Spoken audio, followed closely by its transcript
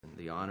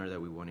the honor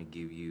that we want to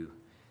give you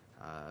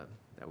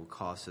that will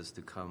cause us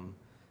to come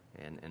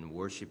and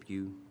worship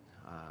you.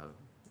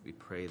 We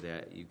pray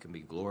that you can be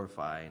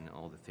glorified in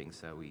all the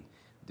things that we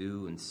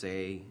do and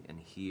say and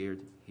hear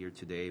here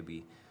today.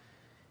 Be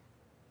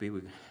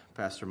with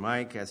Pastor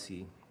Mike as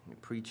he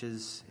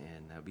preaches,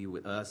 and be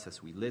with us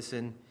as we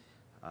listen.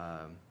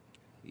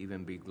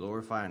 Even be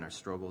glorified in our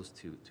struggles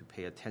to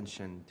pay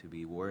attention, to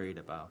be worried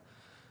about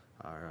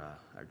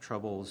our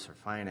troubles, our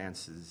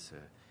finances,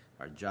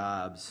 our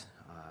jobs,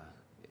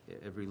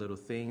 every little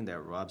thing that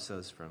robs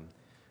us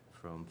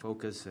from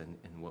focus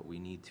and what we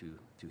need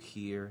to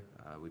hear.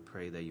 We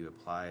pray that you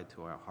apply it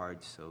to our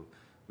hearts so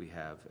we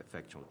have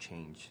effectual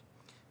change.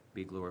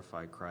 Be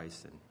glorified,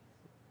 Christ, and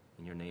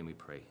in your name we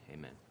pray.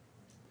 Amen.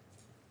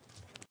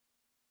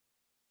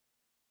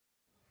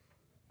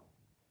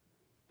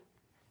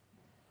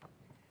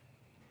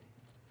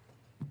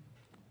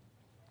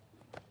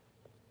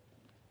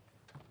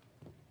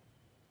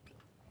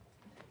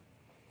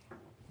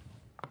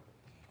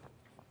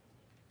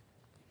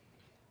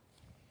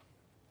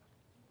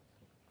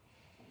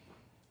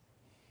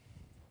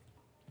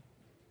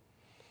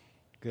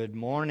 Good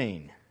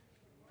morning.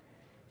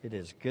 It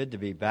is good to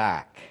be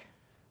back.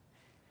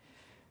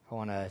 I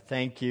want to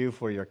thank you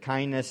for your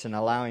kindness in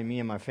allowing me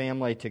and my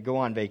family to go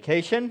on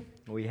vacation.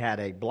 We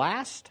had a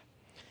blast.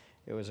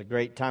 It was a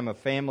great time of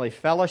family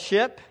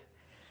fellowship.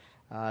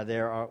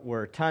 There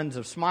were tons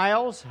of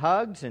smiles,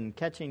 hugs, and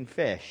catching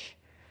fish.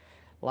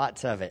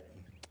 Lots of it.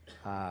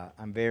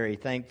 I'm very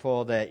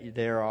thankful that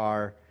there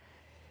are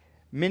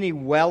many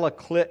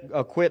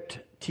well-equipped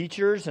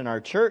teachers in our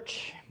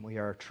church. We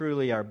are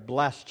truly a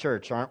blessed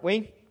church, aren't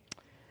we?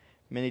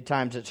 Many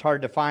times it's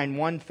hard to find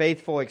one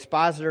faithful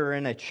expositor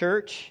in a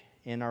church,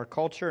 in our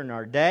culture, in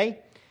our day,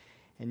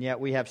 and yet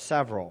we have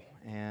several,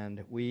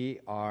 and we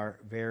are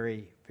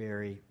very,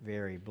 very,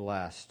 very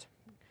blessed.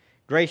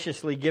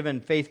 Graciously given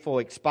faithful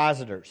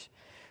expositors.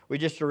 We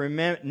just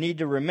need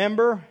to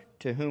remember,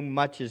 to whom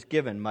much is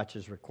given, much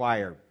is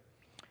required.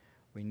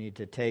 We need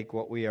to take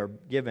what we are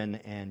given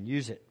and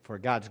use it for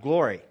God's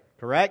glory,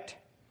 correct?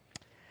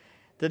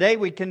 Today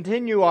we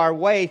continue our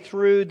way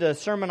through the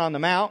Sermon on the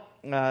Mount.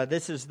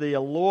 This is the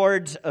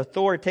Lord's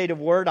authoritative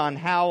word on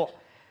how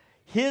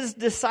His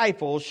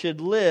disciples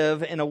should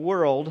live in a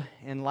world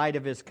in light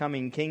of His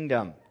coming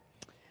kingdom.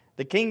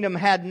 The kingdom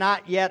had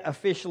not yet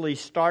officially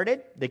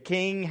started. The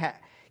King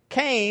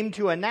came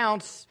to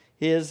announce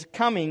His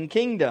coming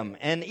kingdom.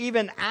 And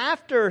even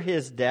after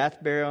His death,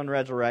 burial, and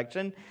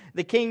resurrection,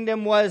 the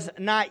kingdom was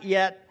not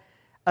yet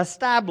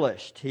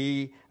established.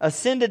 He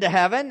ascended to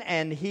heaven,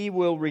 and He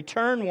will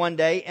return one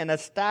day and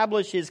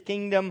establish His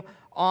kingdom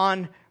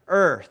on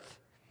earth.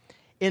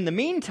 In the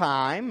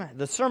meantime,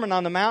 the Sermon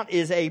on the Mount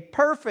is a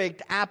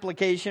perfect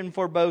application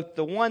for both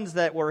the ones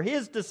that were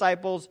His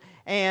disciples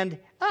and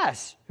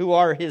us who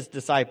are His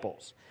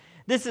disciples.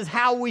 This is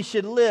how we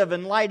should live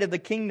in light of the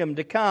kingdom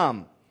to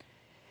come.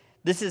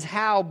 This is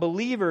how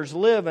believers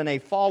live in a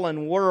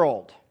fallen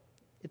world.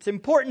 It's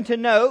important to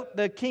note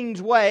the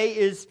King's way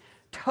is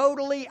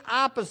totally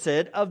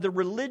opposite of the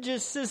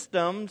religious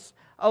systems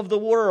of the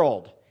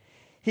world.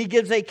 He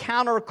gives a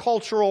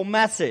countercultural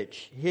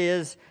message.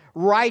 His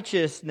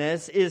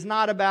righteousness is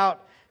not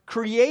about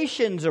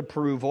creation's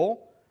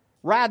approval.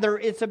 Rather,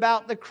 it's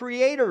about the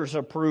Creator's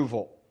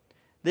approval.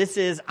 This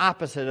is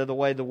opposite of the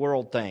way the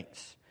world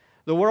thinks.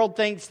 The world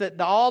thinks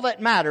that all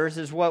that matters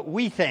is what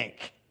we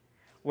think.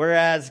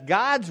 Whereas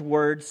God's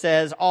Word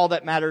says all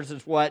that matters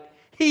is what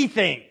He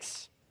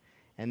thinks.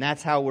 And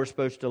that's how we're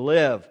supposed to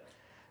live.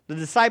 The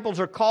disciples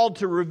are called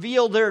to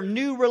reveal their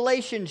new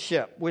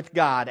relationship with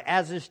God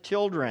as His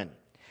children.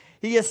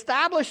 He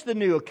established the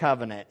new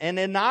covenant and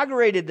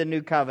inaugurated the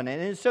new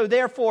covenant. And so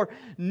therefore,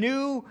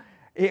 new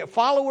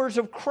followers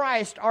of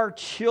Christ are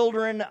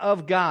children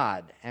of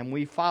God. And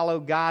we follow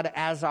God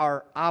as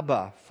our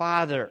Abba,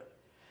 Father.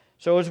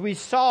 So as we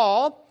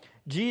saw,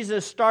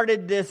 Jesus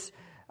started this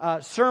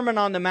Sermon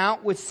on the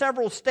Mount with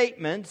several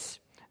statements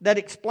that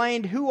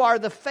explained who are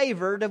the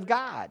favored of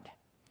God.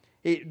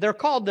 They're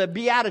called the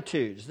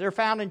Beatitudes. They're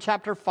found in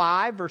chapter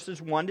 5,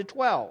 verses 1 to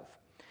 12.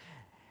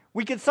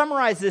 We could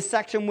summarize this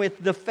section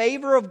with the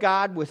favor of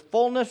God with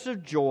fullness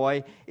of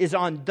joy is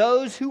on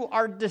those who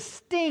are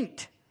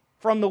distinct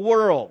from the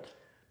world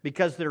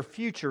because their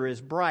future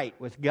is bright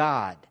with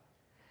God.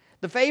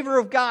 The favor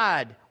of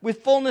God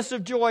with fullness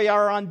of joy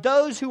are on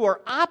those who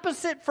are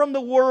opposite from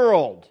the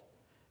world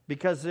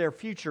because their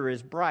future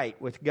is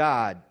bright with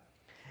God.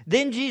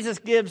 Then Jesus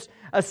gives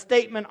a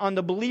statement on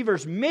the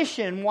believer's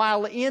mission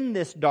while in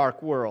this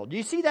dark world.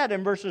 You see that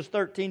in verses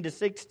 13 to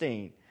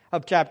 16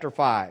 of chapter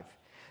 5.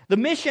 The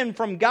mission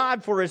from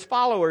God for His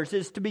followers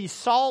is to be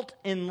salt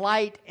and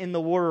light in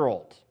the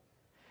world.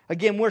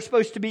 Again, we're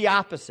supposed to be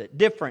opposite,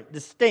 different,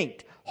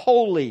 distinct,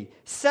 holy,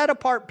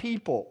 set-apart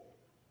people.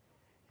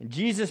 And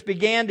Jesus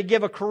began to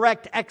give a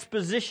correct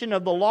exposition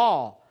of the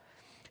law.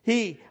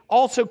 He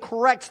also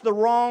corrects the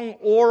wrong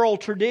oral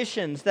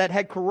traditions that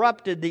had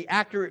corrupted the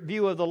accurate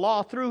view of the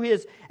law through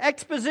His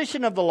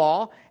exposition of the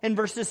law in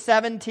verses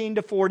 17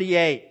 to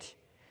 48.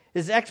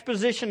 His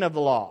exposition of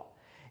the law.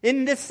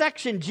 In this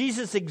section,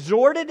 Jesus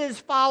exhorted his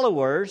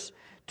followers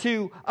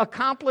to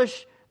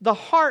accomplish the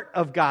heart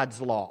of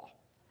God's law,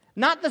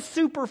 not the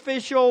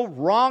superficial,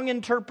 wrong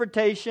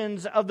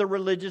interpretations of the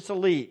religious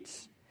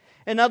elites.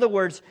 In other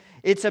words,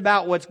 it's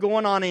about what's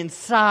going on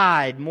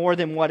inside more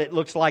than what it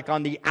looks like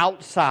on the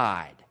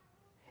outside.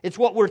 It's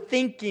what we're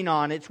thinking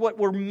on. It's what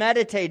we're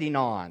meditating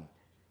on.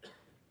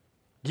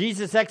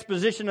 Jesus'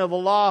 exposition of the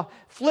law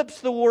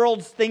flips the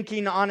world's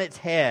thinking on its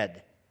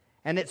head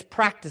and its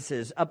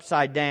practices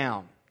upside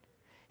down.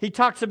 He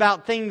talks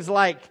about things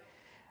like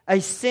a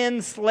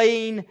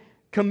sin-slaying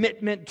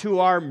commitment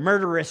to our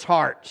murderous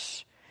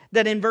hearts.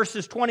 That in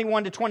verses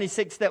 21 to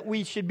 26 that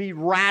we should be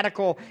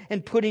radical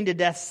in putting to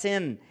death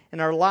sin in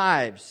our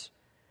lives.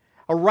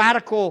 A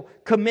radical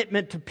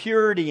commitment to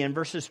purity in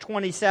verses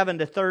 27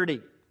 to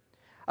 30.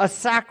 A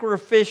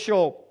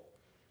sacrificial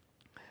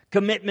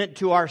commitment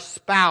to our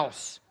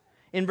spouse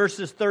in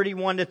verses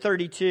 31 to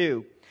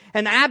 32.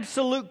 An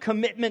absolute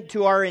commitment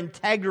to our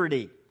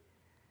integrity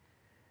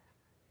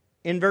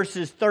in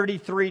verses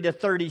 33 to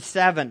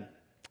 37.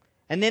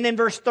 And then in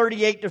verse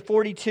 38 to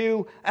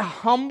 42, a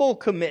humble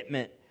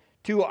commitment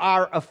to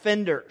our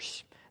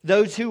offenders.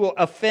 Those who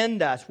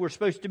offend us, we're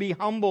supposed to be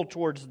humble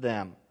towards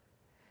them.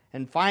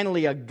 And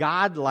finally, a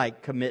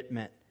godlike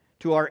commitment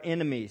to our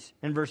enemies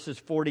in verses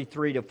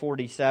 43 to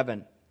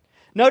 47.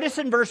 Notice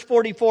in verse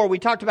 44, we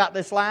talked about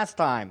this last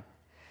time.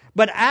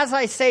 But as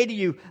I say to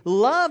you,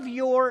 love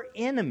your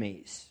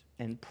enemies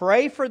and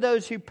pray for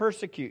those who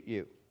persecute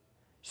you,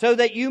 so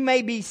that you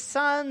may be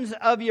sons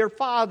of your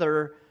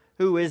Father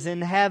who is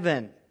in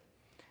heaven.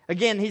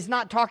 Again, he's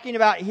not talking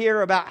about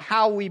here about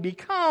how we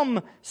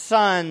become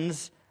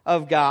sons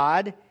of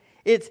God.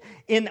 It's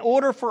in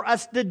order for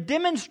us to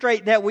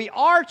demonstrate that we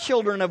are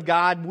children of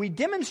God, we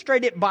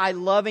demonstrate it by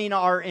loving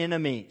our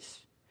enemies.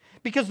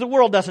 Because the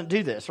world doesn't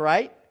do this,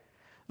 right?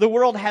 The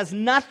world has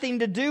nothing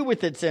to do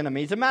with its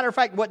enemies. As a matter of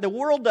fact, what the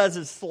world does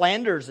is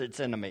slanders its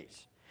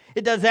enemies.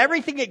 It does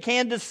everything it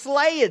can to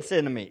slay its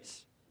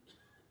enemies.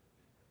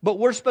 But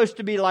we're supposed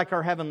to be like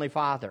our Heavenly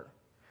Father.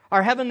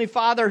 Our Heavenly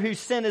Father who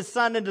sent His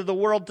Son into the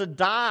world to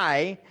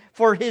die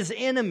for His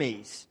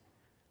enemies.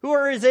 Who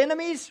are His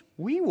enemies?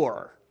 We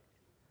were.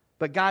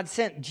 But God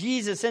sent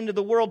Jesus into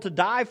the world to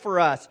die for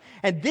us.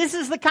 And this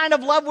is the kind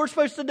of love we're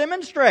supposed to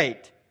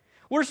demonstrate.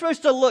 We're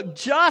supposed to look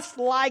just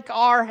like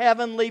our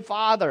Heavenly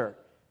Father.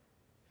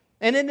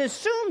 And it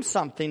assumes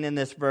something in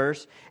this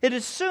verse. It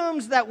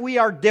assumes that we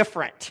are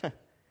different.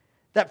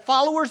 That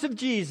followers of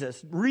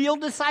Jesus, real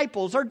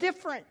disciples, are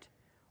different.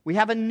 We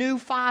have a new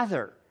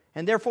Father,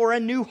 and therefore a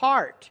new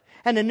heart,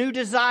 and a new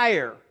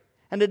desire,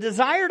 and a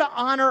desire to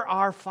honor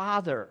our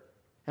Father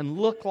and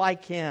look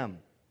like Him.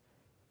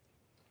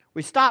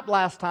 We stopped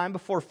last time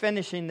before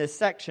finishing this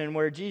section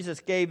where Jesus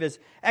gave His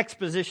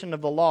exposition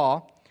of the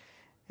law,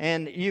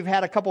 and you've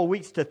had a couple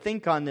weeks to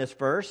think on this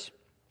verse.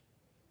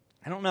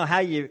 I don't know how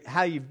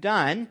you've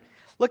done.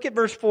 Look at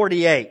verse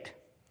 48.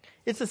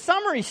 It's a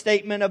summary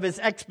statement of His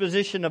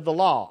exposition of the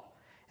law,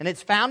 and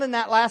it's found in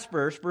that last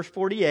verse, verse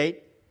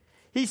 48.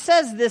 He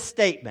says this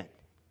statement,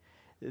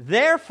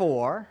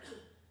 Therefore,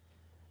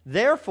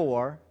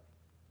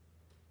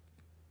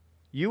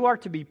 you are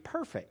to be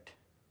perfect,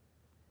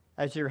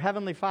 as your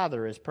Heavenly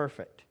Father is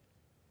perfect.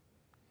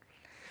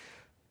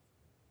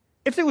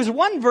 If there was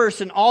one verse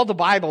in all the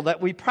Bible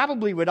that we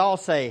probably would all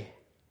say,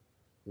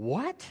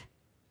 what?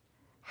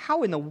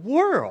 How in the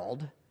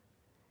world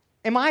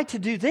am I to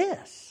do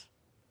this?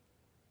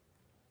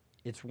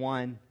 It's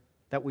one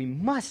that we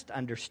must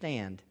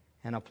understand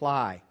and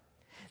apply.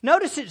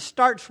 Notice it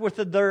starts with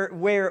the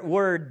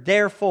word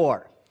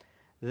therefore.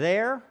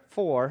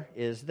 Therefore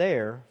is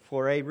there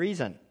for a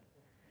reason.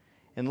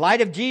 In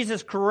light of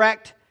Jesus'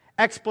 correct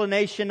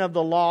explanation of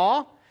the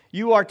law,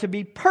 you are to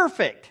be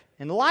perfect.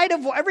 In light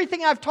of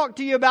everything I've talked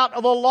to you about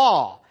of the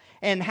law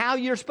and how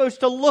you're supposed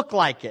to look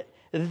like it,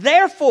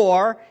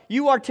 therefore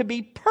you are to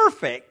be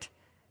perfect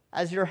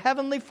as your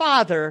Heavenly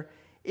Father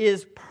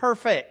is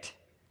perfect.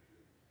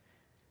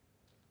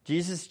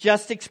 Jesus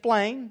just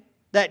explained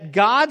that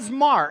God's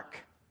mark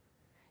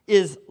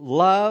is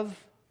love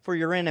for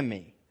your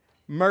enemy,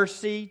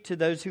 mercy to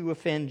those who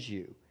offend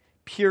you,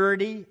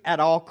 purity at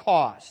all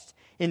costs,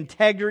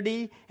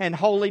 integrity and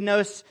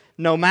holiness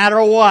no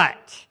matter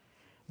what.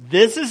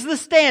 This is the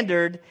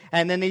standard,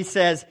 and then He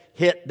says,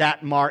 hit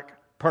that mark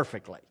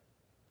perfectly.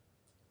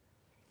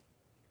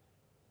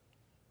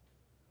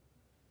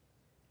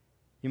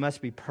 You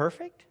must be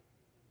perfect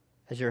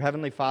as your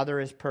Heavenly Father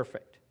is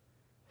perfect.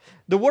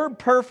 The word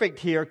perfect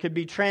here could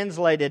be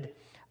translated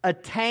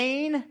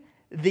attain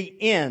the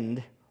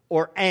end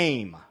or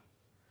aim.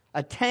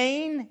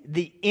 Attain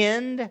the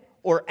end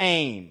or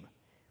aim.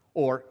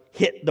 Or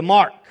hit the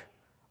mark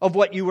of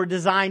what you were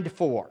designed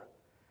for.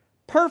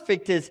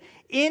 Perfect is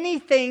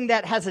anything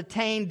that has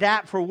attained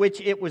that for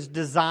which it was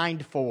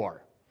designed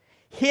for.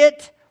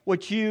 Hit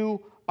what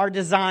you are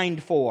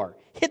designed for.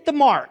 Hit the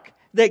mark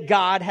that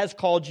God has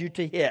called you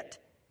to hit.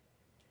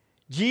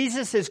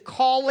 Jesus is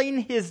calling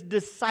His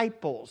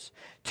disciples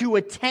to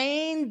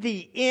attain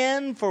the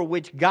end for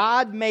which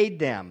God made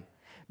them,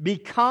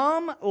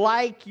 become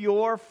like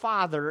your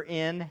Father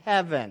in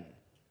heaven.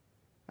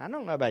 I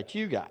don't know about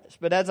you guys,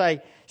 but as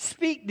I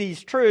speak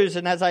these truths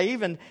and as I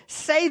even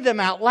say them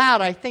out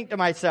loud, I think to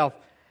myself,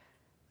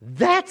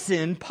 that's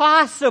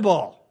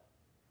impossible.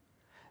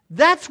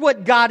 That's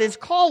what God is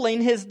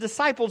calling His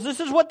disciples. This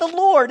is what the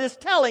Lord is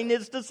telling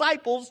His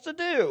disciples to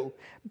do.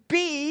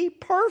 Be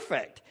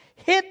perfect.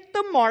 Hit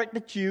the mark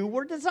that you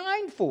were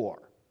designed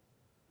for.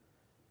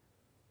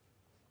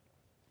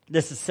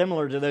 This is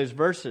similar to those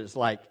verses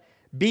like,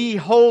 be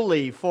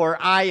holy for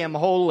I am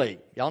holy.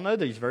 Y'all know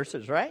these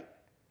verses, right?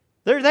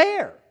 They're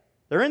there.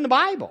 They're in the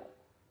Bible.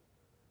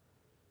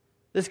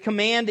 This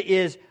command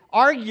is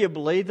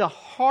arguably the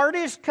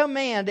hardest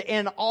command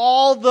in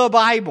all the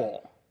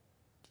Bible.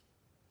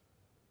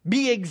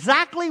 Be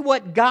exactly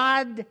what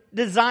God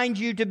designed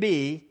you to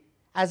be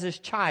as His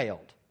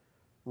child.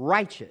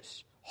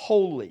 Righteous,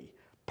 holy,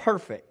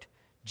 perfect,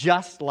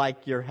 just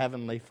like your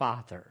Heavenly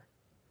Father.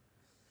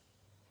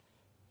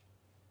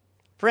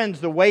 Friends,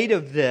 the weight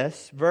of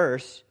this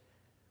verse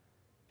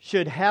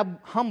should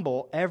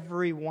humble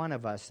every one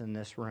of us in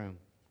this room.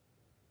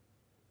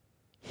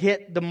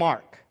 Hit the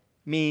mark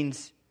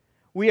means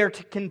we are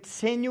to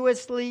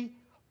continuously,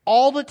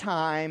 all the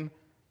time,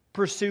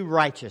 pursue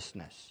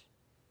righteousness.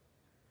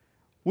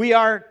 We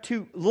are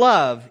to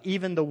love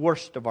even the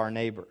worst of our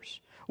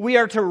neighbors. We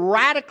are to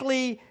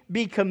radically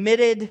be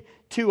committed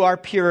to our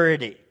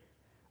purity.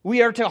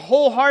 We are to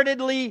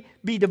wholeheartedly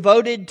be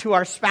devoted to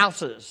our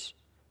spouses,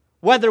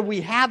 whether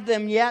we have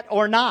them yet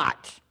or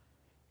not.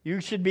 You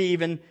should be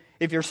even,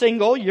 if you're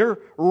single, you're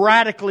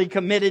radically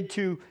committed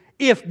to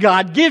if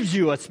God gives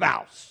you a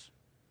spouse.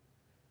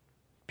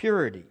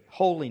 Purity,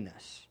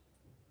 holiness.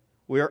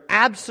 We are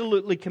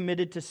absolutely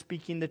committed to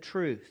speaking the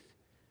truth.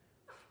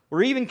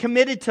 We're even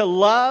committed to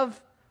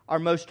love our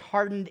most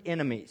hardened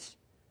enemies.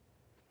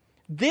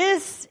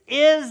 This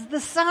is the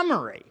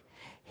summary.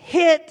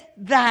 Hit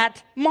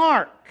that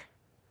mark.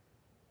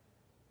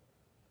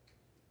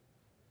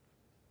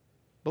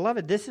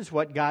 Beloved, this is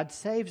what God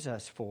saves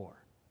us for.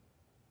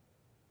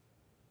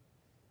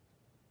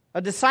 A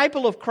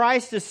disciple of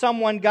Christ is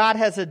someone God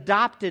has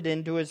adopted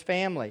into His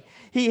family.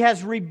 He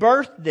has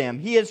rebirthed them.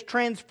 He has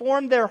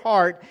transformed their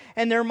heart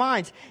and their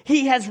minds.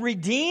 He has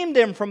redeemed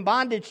them from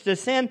bondage to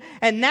sin,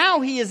 and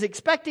now He is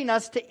expecting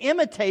us to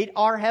imitate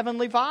our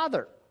Heavenly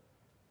Father.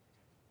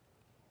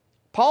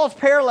 Paul's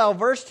parallel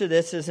verse to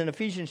this is in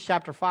Ephesians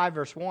chapter 5,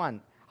 verse 1.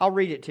 I'll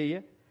read it to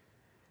you.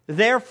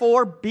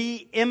 Therefore,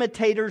 be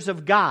imitators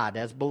of God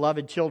as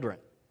beloved children.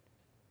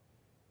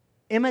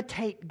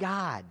 Imitate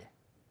God.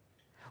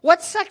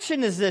 What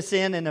section is this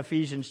in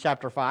Ephesians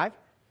chapter 5?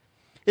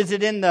 Is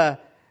it in the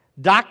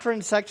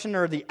doctrine section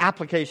or the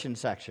application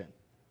section?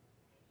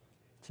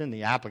 It's in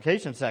the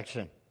application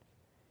section.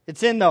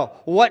 It's in the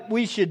what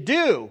we should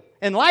do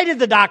in light of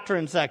the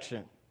doctrine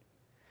section.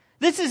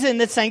 This is in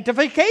the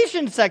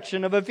sanctification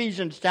section of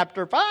Ephesians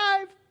chapter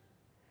 5.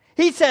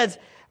 He says,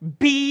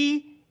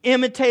 be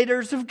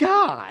imitators of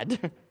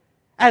God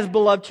as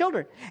beloved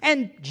children.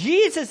 And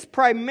Jesus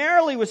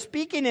primarily was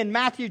speaking in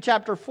Matthew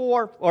chapter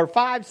 4 or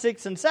 5,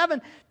 6, and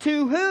 7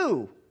 to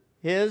who?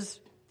 His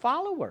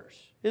followers,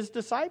 His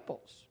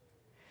disciples.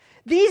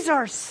 These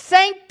are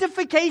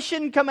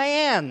sanctification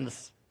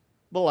commands,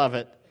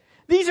 beloved.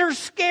 These are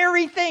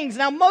scary things.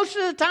 Now, most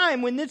of the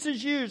time when this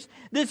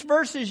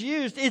verse is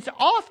used, it's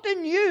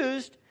often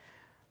used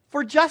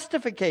for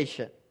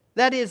justification.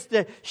 That is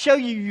to show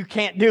you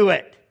can't do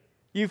it.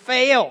 You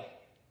fail.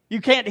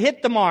 You can't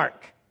hit the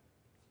mark.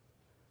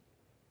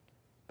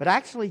 But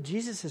actually,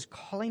 Jesus is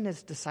calling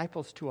His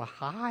disciples to a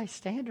high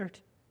standard.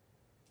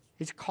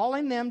 He's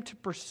calling them to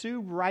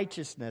pursue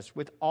righteousness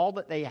with all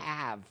that they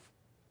have.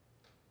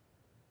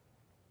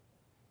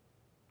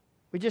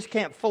 We just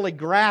can't fully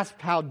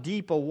grasp how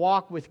deep a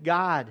walk with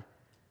God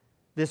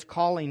this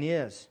calling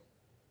is.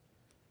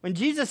 When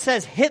Jesus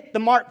says, hit the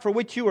mark for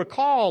which you were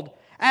called,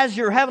 as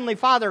your Heavenly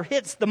Father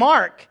hits the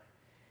mark,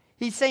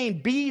 He's saying,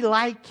 be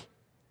like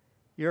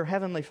your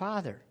Heavenly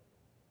Father.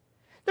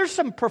 There's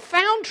some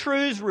profound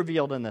truths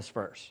revealed in this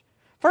verse.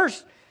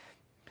 First,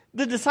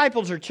 the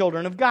disciples are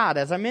children of God,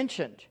 as I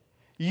mentioned.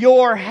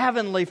 Your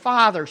Heavenly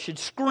Father should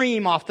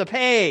scream off the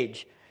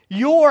page.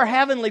 Your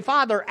Heavenly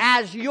Father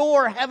as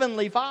your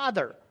Heavenly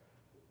Father.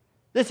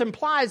 This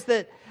implies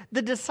that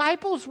the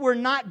disciples were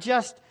not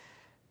just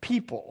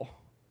people.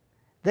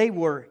 They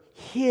were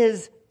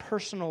His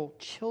personal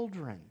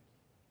children.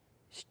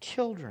 His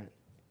children.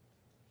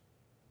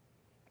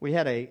 We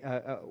had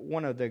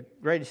one of the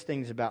greatest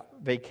things about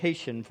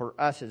vacation for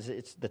us is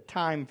it's the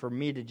time for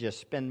me to just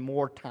spend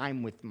more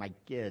time with my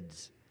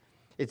kids.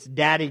 It's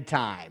daddy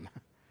time.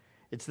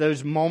 It's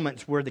those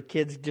moments where the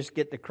kids just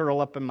get to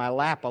curl up in my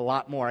lap a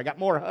lot more. I got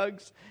more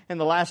hugs in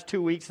the last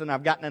 2 weeks than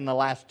I've gotten in the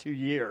last 2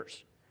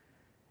 years.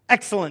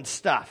 Excellent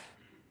stuff.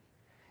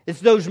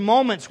 It's those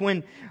moments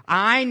when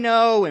I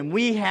know and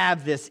we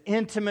have this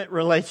intimate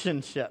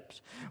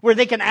relationships where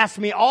they can ask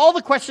me all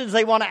the questions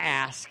they want to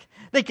ask.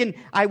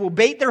 I will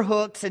bait their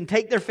hooks and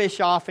take their fish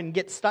off and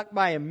get stuck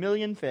by a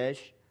million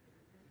fish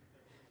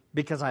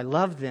because I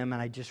love them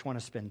and I just want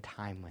to spend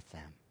time with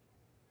them.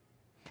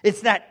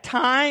 It's that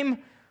time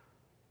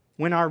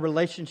when our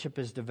relationship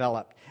is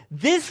developed.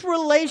 This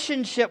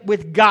relationship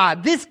with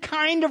God, this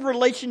kind of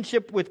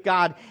relationship with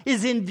God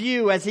is in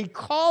view as He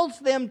calls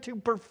them to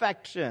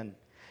perfection,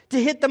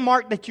 to hit the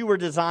mark that you were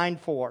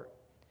designed for.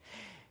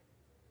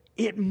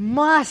 It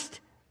must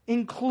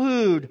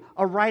include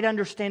a right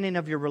understanding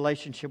of your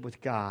relationship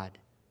with God.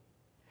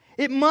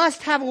 It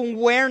must have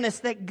awareness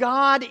that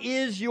God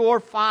is your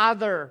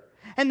Father,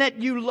 and that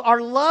you are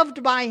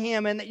loved by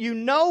Him, and that you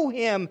know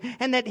Him,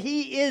 and that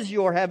He is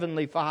your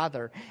Heavenly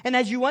Father. And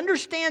as you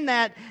understand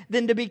that,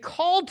 then to be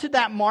called to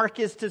that mark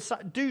is to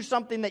do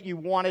something that you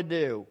want to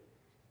do.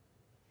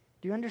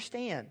 Do you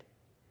understand?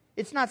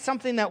 It's not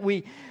something that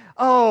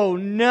oh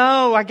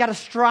no, I got to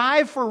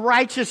strive for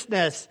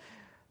righteousness.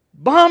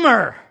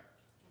 Bummer.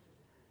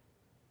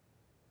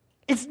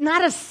 It's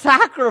not a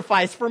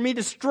sacrifice for me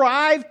to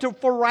strive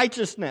for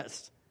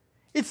righteousness.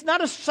 It's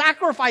not a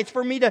sacrifice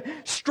for me to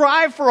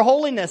strive for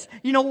holiness.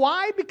 You know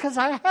why? Because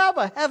I have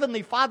a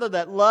Heavenly Father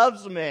that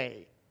loves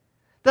me.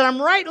 That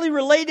I'm rightly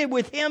related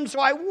with Him, so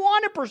I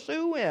want to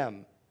pursue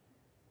Him.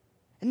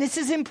 And this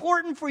is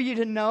important for you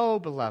to know,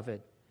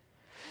 beloved.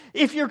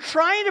 If you're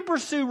trying to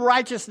pursue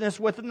righteousness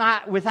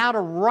without a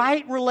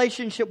right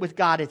relationship with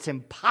God, it's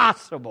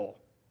impossible.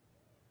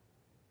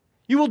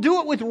 You will do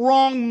it with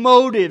wrong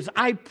motives,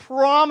 I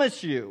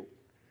promise you.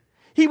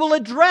 He will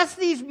address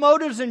these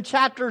motives in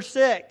chapter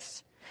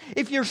 6.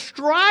 If you're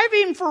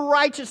striving for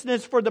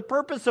righteousness for the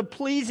purpose of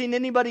pleasing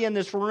anybody in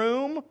this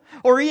room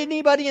or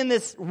anybody in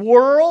this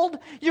world,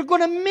 you're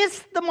going to miss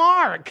the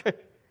mark.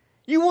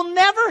 You will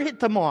never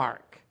hit the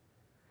mark.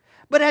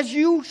 But as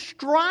you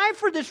strive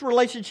for this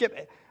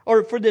relationship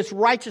or for this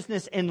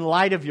righteousness in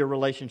light of your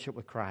relationship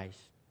with Christ,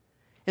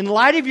 in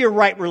light of your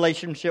right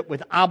relationship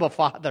with Abba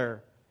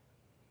Father,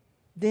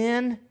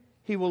 then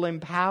He will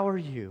empower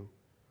you.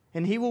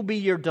 And He will be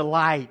your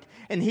delight.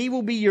 And He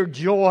will be your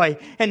joy.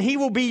 And He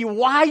will be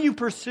why you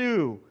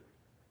pursue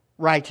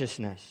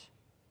righteousness.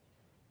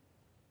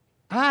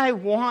 I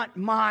want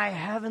my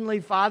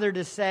Heavenly Father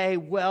to say,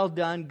 "Well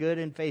done, good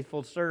and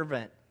faithful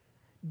servant."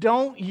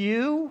 Don't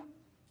you?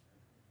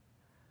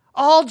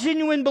 All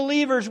genuine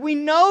believers, we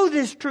know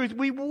this truth.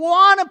 We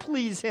want to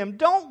please Him,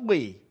 don't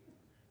we?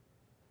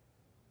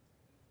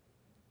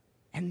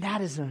 And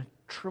that is a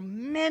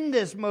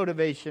tremendous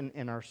motivation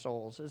in our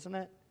souls, isn't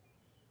it?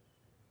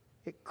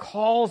 It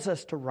calls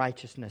us to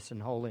righteousness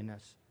and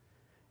holiness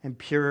and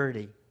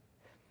purity.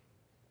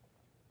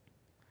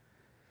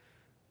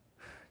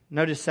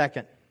 Notice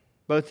second,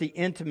 both the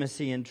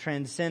intimacy and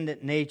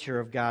transcendent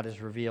nature of God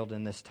is revealed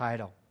in this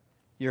title,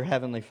 your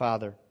Heavenly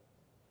Father.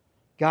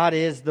 God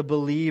is the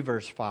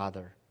believer's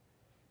Father,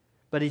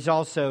 but He's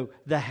also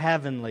the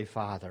Heavenly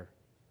Father.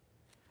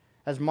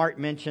 As Mark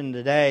mentioned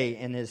today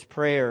in his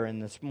prayer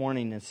and this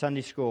morning in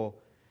Sunday school,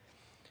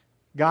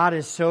 God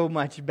is so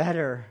much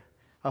better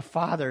a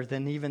father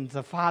than even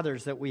the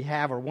fathers that we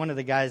have, or one of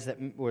the guys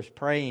that was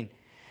praying.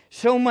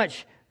 So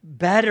much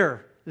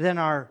better than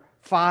our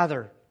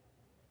father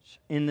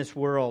in this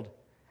world.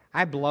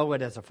 I blow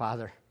it as a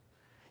father.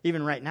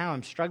 Even right now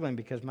I'm struggling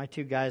because my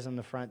two guys on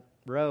the front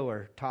row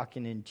are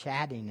talking and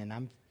chatting, and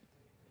I'm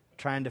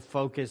trying to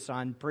focus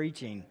on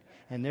preaching,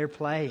 and they're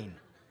playing.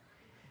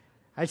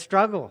 I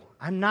struggle.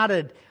 I'm not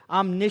an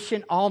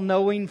omniscient,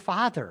 all-knowing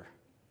father.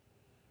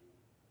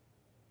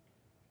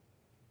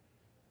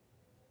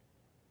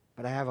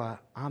 But I have an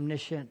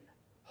omniscient,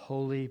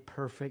 holy,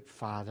 perfect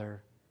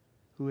Father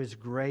who is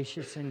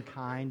gracious and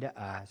kind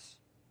to us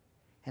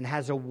and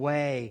has a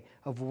way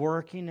of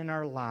working in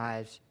our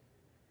lives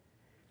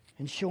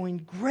and showing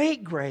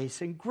great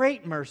grace and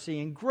great mercy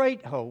and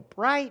great hope,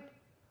 right?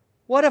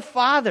 What a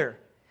Father.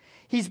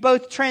 He's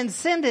both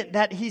transcendent,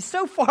 that He's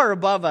so far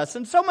above us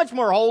and so much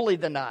more holy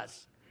than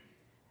us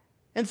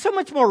and so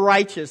much more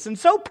righteous and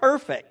so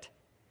perfect.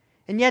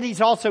 And yet He's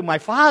also my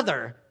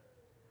Father,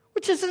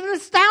 which is an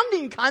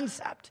astounding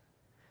concept.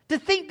 To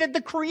think that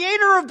the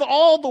Creator of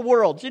all the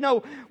worlds,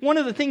 one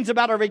of the things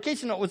about our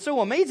vacation that was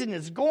so amazing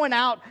is going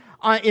out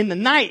in the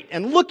night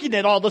and looking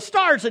at all the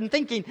stars and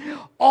thinking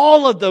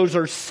all of those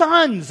are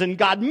suns and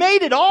God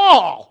made it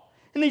all.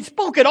 And He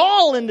spoke it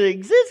all into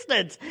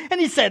existence.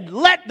 And He said,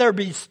 "Let there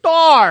be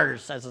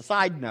stars," as a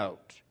side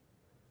note.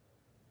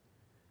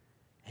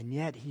 And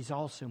yet He's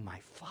also my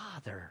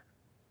Father.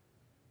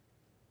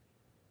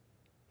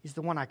 He's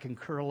the one I can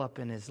curl up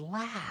in His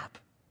lap.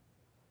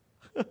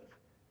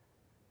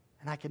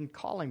 And I can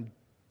call Him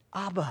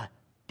Abba,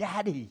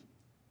 Daddy,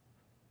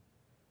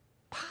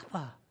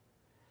 Papa.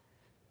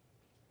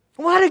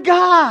 What a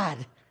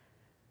God!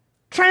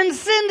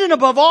 Transcendent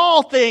above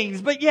all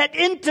things, but yet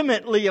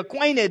intimately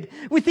acquainted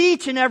with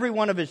each and every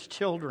one of His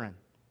children.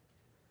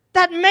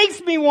 That makes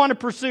me want to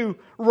pursue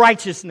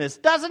righteousness,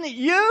 doesn't it?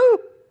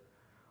 You?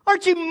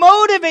 Aren't you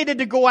motivated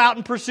to go out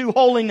and pursue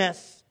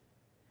holiness?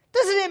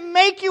 Doesn't it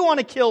make you want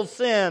to kill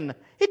sin?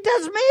 It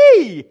does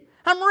me.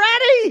 I'm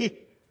ready.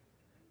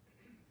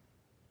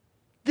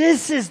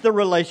 This is the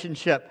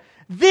relationship.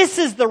 This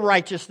is the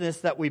righteousness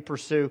that we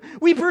pursue.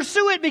 We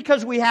pursue it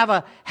because we have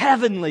a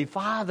Heavenly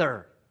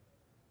Father.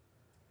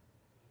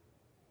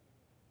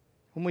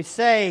 When we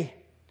say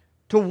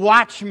to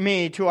watch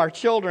me to our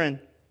children,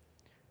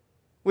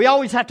 we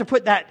always have to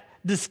put that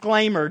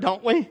disclaimer,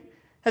 don't we?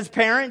 As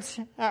parents,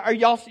 are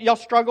y'all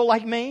struggle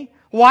like me?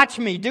 Watch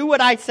me. Do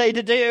what I say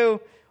to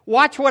do.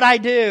 Watch what I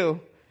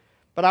do.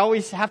 But I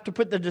always have to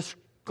put the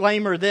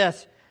disclaimer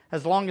this,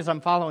 as long as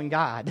I'm following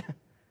God.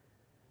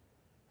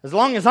 As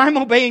long as I'm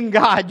obeying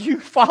God, you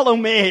follow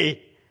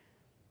me.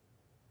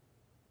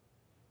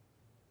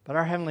 But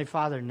our Heavenly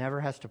Father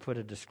never has to put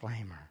a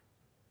disclaimer.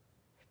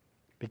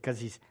 Because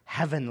He's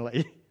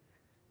heavenly.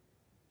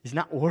 He's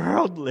not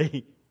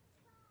worldly.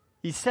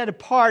 He's set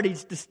apart.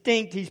 He's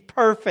distinct. He's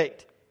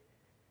perfect.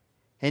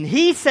 And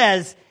He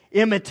says,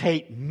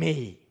 imitate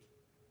me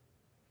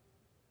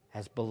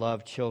as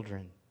beloved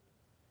children.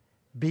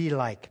 Be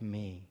like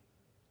me.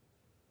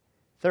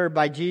 Third,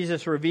 by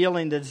Jesus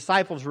revealing the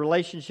disciples'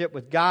 relationship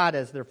with God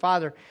as their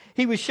Father,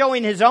 He was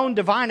showing His own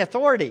divine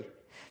authority.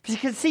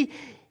 Because see,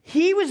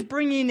 He was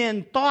bringing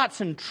in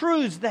thoughts and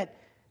truths that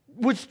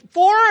was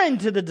foreign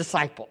to the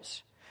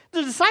disciples.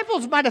 The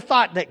disciples might have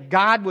thought that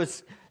God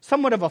was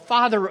somewhat of a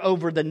father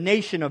over the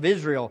nation of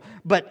Israel,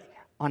 but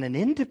on an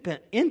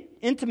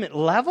intimate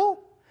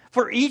level,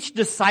 for each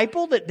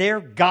disciple that their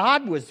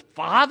God was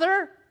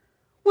Father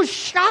was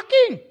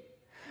shocking.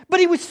 But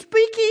He was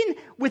speaking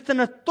with an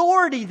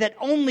authority that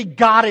only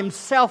God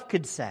Himself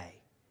could say.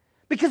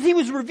 Because He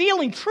was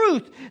revealing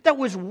truth that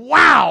was,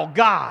 wow,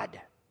 God.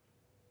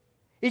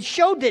 It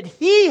showed that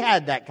He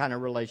had that kind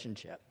of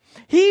relationship.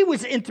 He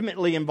was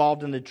intimately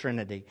involved in the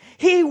Trinity.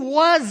 He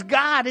was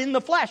God in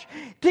the flesh.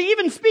 To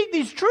even speak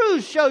these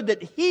truths showed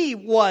that He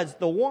was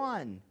the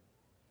one.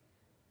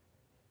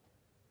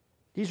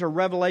 These are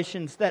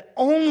revelations that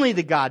only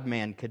the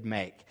God-man could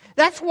make.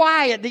 That's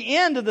why at the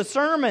end of the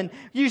sermon,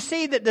 you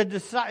see that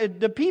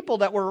the people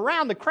that were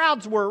around, the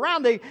crowds were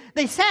around,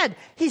 they said,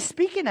 He's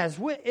speaking as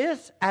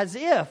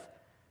if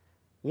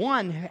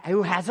one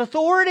who has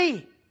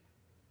authority.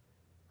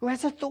 Who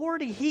has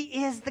authority.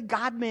 He is the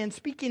God-man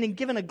speaking and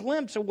giving a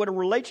glimpse of what a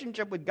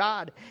relationship with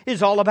God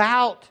is all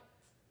about.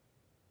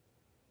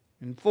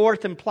 And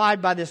fourth,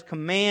 implied by this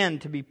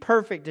command to be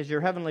perfect as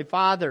your Heavenly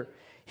Father.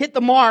 Hit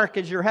the mark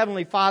as your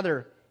Heavenly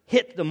Father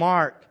hit the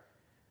mark.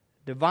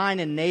 Divine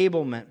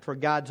enablement for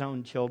God's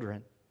own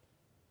children.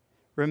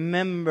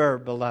 Remember,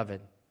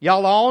 beloved,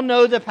 y'all all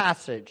know the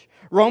passage.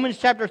 Romans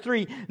chapter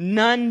 3,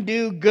 none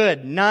do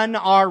good, none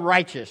are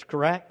righteous,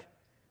 correct?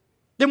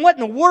 Then what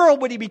in the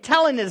world would He be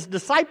telling His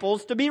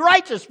disciples to be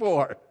righteous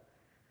for?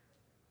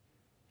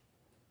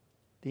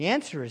 The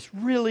answer is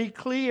really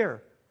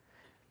clear.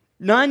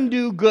 None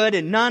do good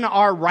and none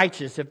are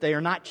righteous if they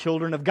are not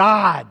children of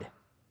God.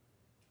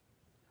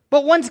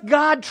 But once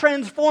God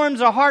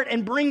transforms a heart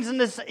and brings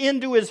us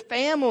into His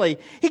family,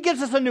 He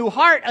gives us a new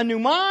heart, a new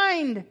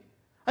mind,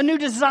 a new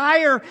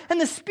desire. And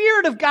the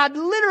Spirit of God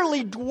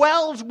literally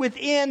dwells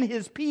within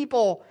His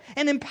people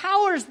and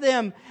empowers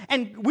them.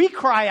 And we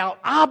cry out,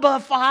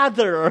 Abba,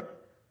 Father.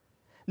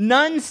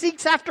 None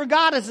seeks after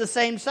God is the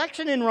same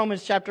section in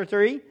Romans chapter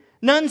 3.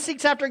 None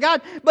seeks after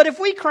God. But if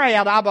we cry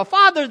out, Abba,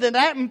 Father, then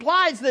that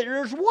implies that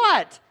there's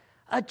what?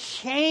 A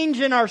change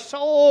in our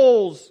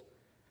souls.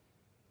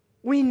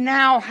 We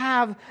now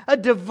have a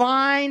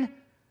divine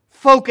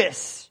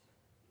focus.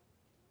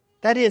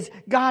 That is,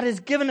 God has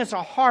given us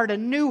a heart, a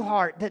new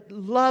heart that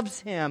loves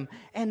Him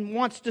and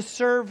wants to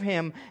serve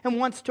Him and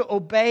wants to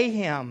obey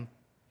Him.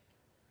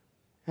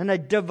 And a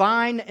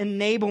divine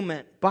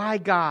enablement by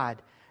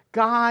God.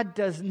 God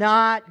does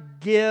not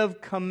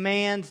give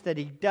commands that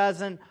He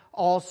doesn't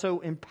also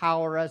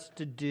empower us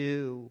to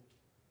do.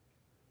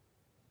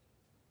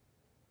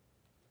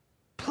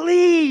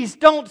 Please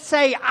don't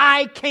say,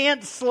 I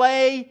can't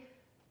slay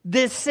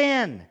this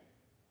sin.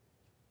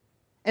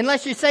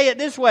 Unless you say it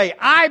this way,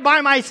 I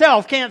by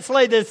myself can't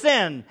slay this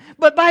sin.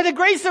 But by the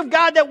grace of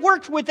God that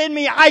works within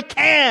me, I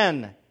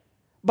can.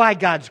 By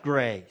God's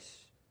grace.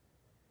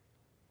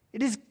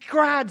 It is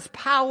God's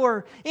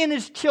power in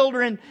His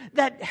children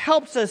that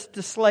helps us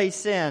to slay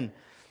sin.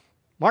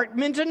 Mark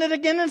mentioned it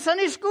again in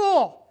Sunday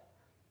school.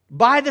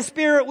 By the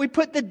Spirit we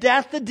put to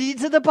death the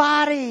deeds of the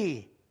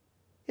body.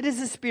 It is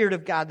the Spirit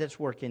of God that's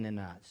working in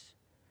us.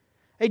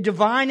 A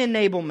divine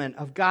enablement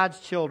of God's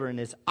children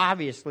is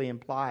obviously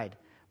implied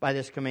by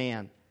this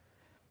command.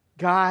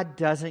 God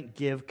doesn't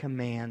give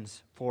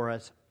commands for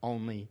us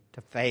only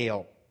to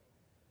fail.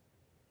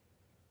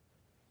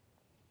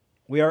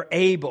 We are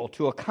able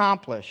to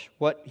accomplish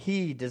what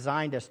He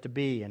designed us to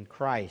be in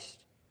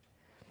Christ.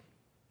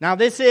 Now,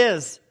 this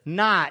is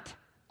not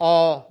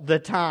all the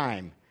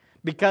time,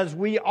 because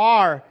we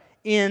are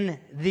in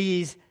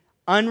these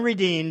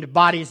unredeemed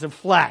bodies of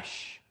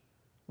flesh.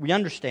 We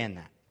understand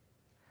that.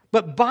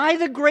 But by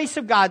the grace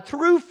of God,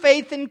 through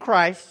faith in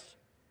Christ,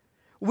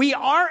 we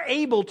are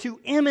able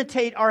to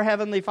imitate our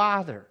Heavenly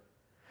Father.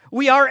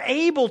 We are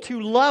able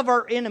to love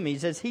our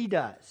enemies as He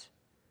does.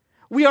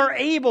 We are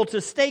able to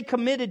stay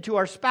committed to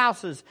our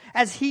spouses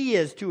as He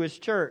is to His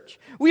church.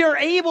 We are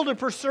able to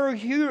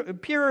pursue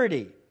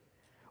purity.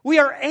 We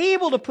are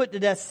able to put to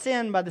death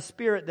sin by the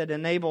Spirit that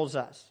enables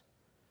us.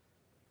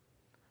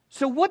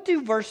 So what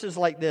do verses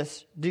like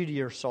this do to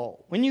your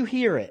soul? When you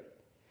hear it,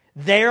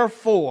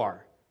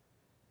 therefore,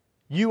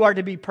 you are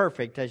to be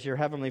perfect as your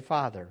heavenly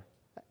Father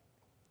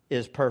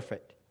is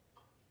perfect.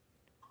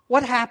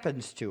 What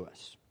happens to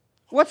us?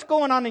 What's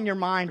going on in your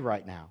mind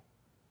right now?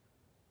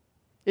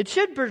 It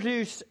should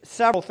produce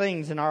several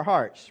things in our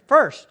hearts.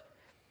 First,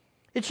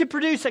 it should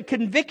produce a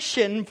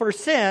conviction for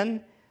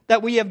sin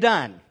that we have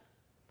done.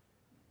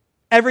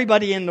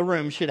 Everybody in the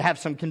room should have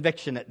some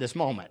conviction at this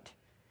moment.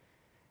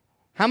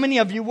 How many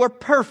of you were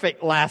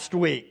perfect last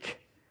week?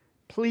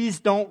 Please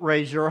don't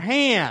raise your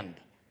hand.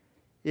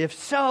 If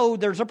so,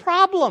 there's a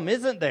problem,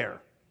 isn't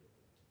there?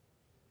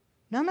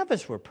 None of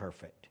us were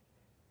perfect.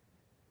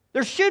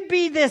 There should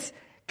be this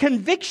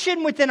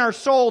conviction within our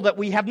soul that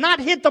we have not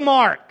hit the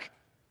mark.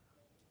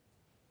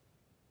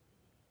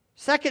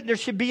 Second, there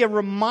should be a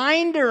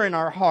reminder in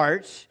our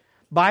hearts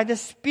by the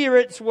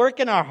Spirit's work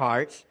in our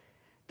hearts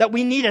that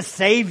we need a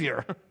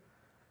Savior.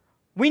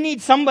 We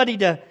need somebody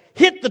to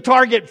hit the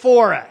target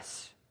for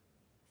us.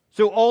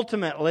 So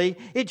ultimately,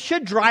 it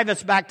should drive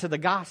us back to the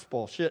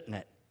gospel, shouldn't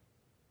it?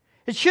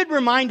 It should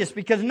remind us,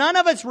 because none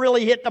of us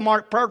really hit the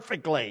mark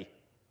perfectly.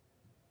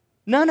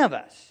 None of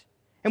us.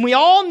 And we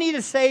all need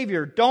a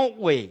Savior, don't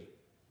we?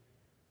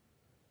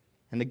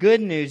 And the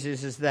good news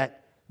is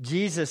that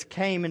Jesus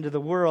came into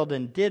the world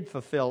and did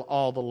fulfill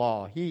all the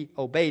law. He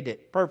obeyed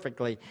it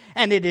perfectly.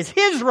 And it is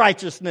His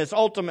righteousness,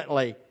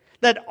 ultimately,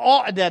 that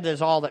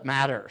is all that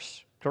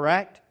matters.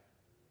 Correct?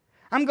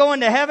 I'm going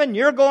to heaven,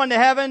 you're going to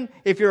heaven,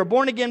 if you're a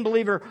born-again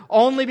believer,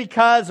 only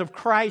because of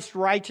Christ's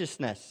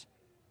righteousness.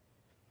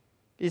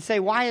 You say,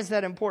 why is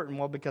that important?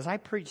 Well, because I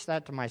preach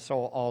that to my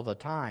soul all the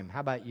time. How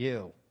about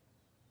you?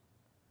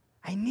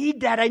 I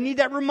need that. I need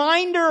that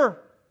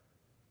reminder.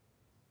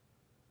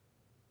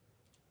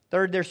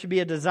 Third, there should be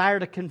a desire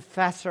to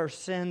confess our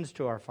sins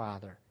to our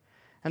Father,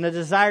 and a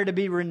desire to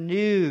be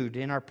renewed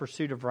in our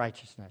pursuit of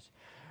righteousness.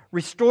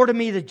 Restore to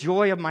me the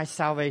joy of my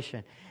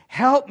salvation.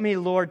 Help me,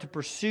 Lord, to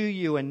pursue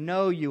you and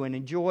know you and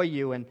enjoy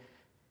you and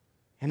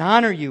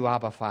honor you,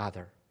 Abba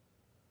Father.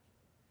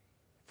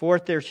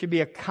 Fourth, there should be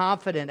a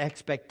confident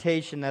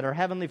expectation that our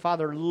Heavenly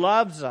Father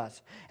loves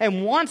us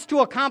and wants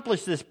to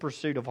accomplish this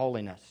pursuit of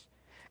holiness.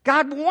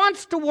 God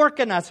wants to work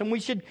in us, and we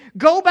should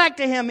go back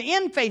to Him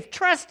in faith,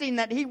 trusting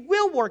that He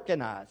will work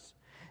in us.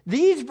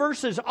 These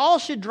verses all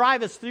should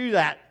drive us through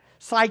that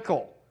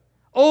cycle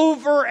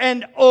over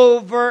and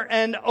over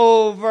and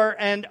over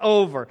and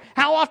over.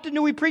 How often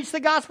do we preach the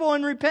gospel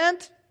and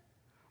repent?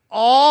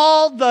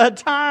 All the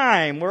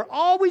time. We're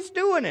always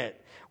doing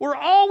it. We're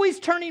always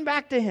turning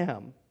back to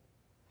Him.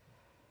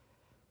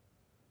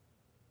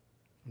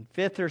 And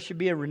fifth, there should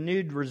be a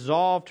renewed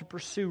resolve to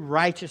pursue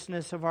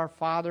righteousness of our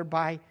Father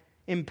by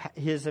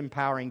His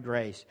empowering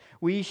grace.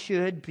 We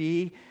should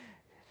be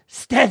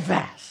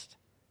steadfast,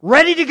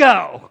 ready to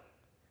go,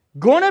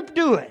 going to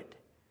do it,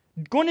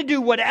 going to do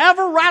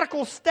whatever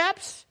radical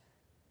steps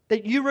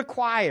that you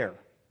require.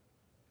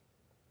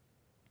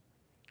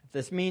 If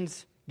this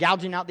means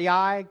gouging out the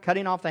eye,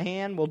 cutting off the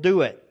hand, we'll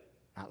do it.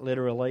 Not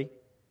literally.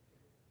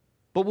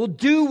 But we'll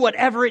do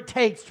whatever it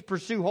takes to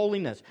pursue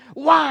holiness.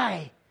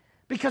 Why?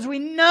 Because we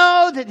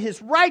know that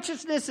His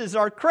righteousness is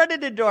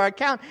credited to our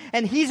account,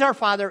 and He's our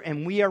Father,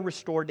 and we are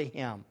restored to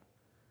Him.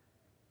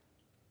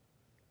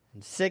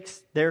 And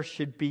sixth, there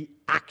should be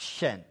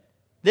action.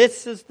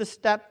 This is the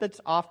step that's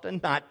often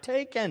not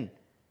taken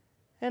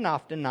and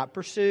often not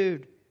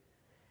pursued.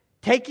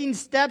 Taking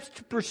steps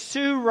to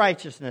pursue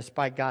righteousness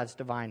by God's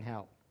divine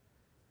help.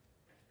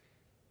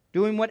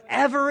 Doing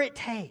whatever it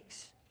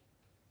takes.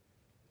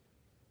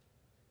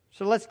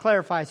 So let's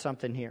clarify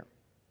something here.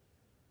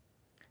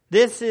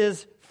 This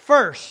is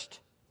first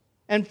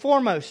and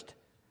foremost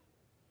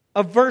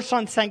a verse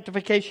on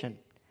sanctification.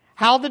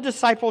 How the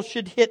disciples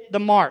should hit the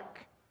mark.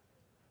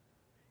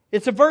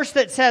 It's a verse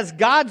that says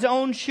God's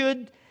own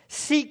should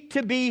seek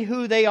to be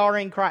who they are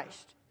in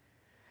Christ.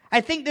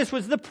 I think this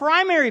was the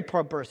primary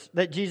purpose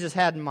that Jesus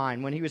had in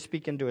mind when He was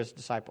speaking to His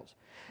disciples.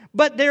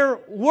 But there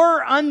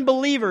were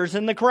unbelievers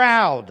in the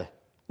crowd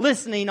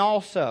listening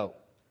also.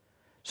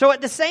 So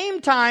at the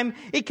same time,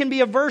 it can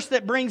be a verse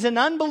that brings an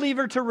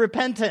unbeliever to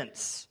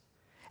repentance.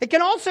 It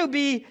can also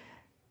be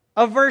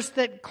a verse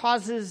that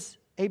causes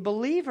a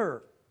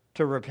believer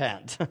to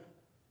repent.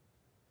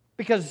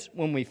 Because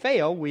when we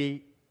fail,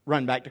 we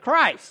run back to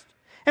Christ.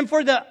 And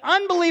for the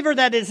unbeliever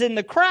that is in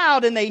the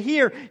crowd and they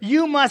hear,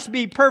 you must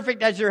be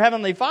perfect as your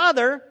Heavenly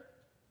Father,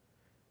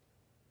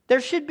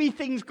 there should be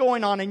things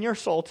going on in your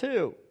soul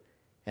too.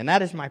 And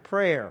that is my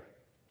prayer.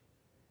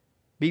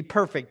 Be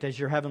perfect as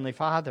your Heavenly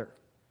Father.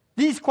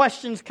 These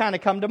questions kind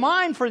of come to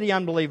mind for the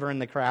unbeliever in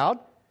the crowd.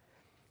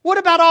 What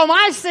about all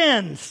my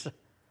sins?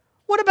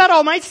 What about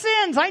all my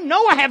sins? I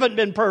know I haven't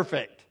been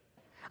perfect.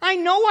 I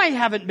know I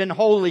haven't been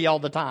holy all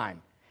the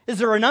time. Is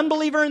there an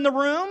unbeliever in the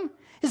room?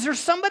 Is there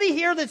somebody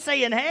here that's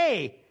saying,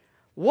 hey,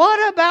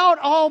 what about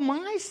all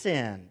my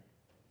sin?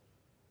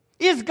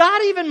 Is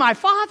God even my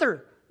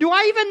Father? Do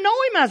I even know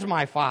Him as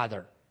my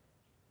Father?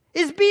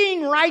 Is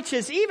being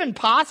righteous even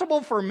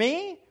possible for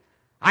me?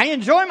 I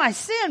enjoy my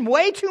sin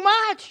way too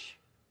much.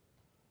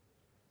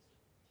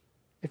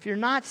 If you're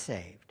not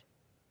saved,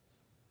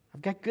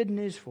 I've got good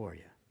news for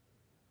you.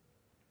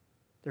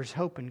 There's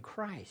hope in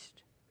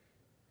Christ.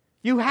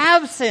 You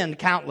have sinned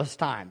countless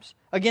times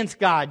against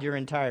God your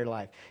entire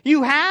life.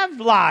 You have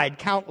lied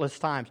countless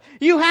times.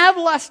 You have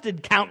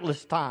lusted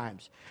countless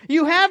times.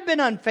 You have been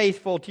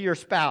unfaithful to your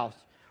spouse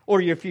or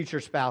your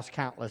future spouse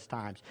countless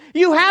times.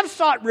 You have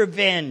sought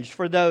revenge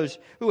for those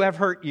who have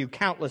hurt you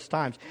countless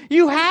times.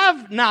 You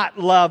have not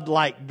loved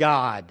like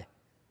God.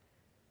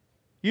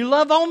 You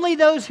love only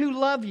those who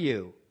love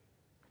you.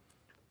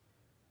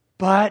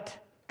 But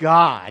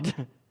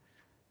God.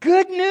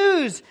 Good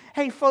news.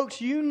 Hey, folks,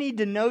 you need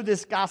to know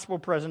this gospel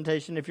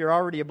presentation if you're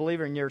already a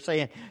believer and you're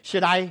saying,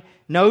 should I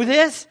know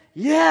this?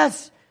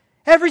 Yes.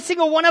 Every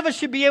single one of us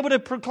should be able to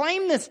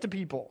proclaim this to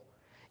people.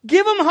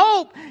 Give them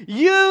hope.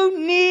 You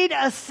need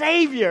a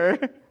Savior.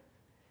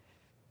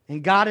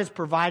 And God has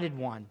provided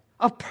one.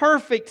 A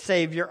perfect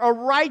Savior. A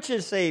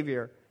righteous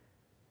Savior.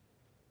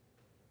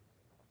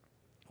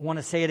 I want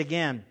to say it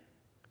again.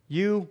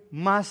 You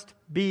must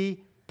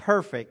be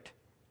perfect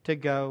to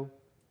go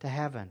to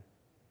heaven.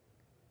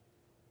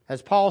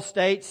 As Paul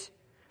states,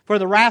 for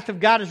the wrath of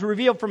God is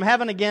revealed from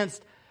heaven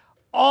against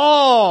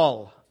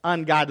all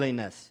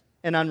ungodliness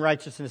and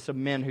unrighteousness of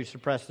men who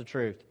suppress the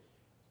truth.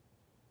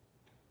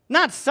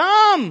 Not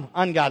some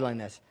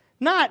ungodliness,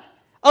 not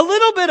a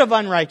little bit of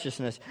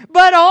unrighteousness,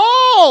 but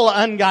all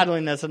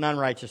ungodliness and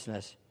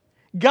unrighteousness.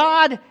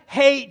 God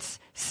hates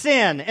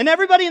sin. And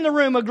everybody in the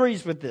room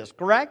agrees with this,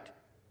 correct?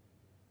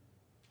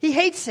 He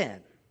hates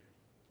sin.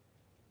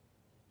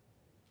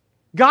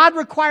 God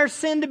requires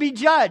sin to be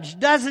judged,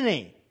 doesn't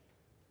He?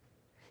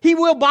 He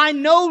will by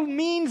no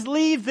means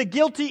leave the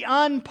guilty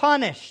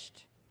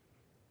unpunished.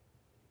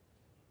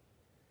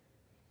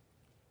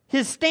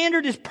 His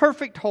standard is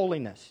perfect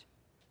holiness.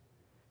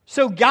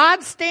 So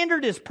God's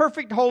standard is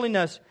perfect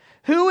holiness.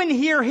 Who in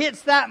here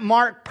hits that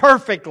mark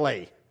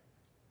perfectly?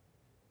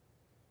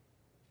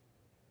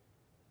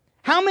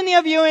 How many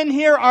of you in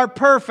here are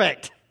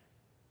perfect?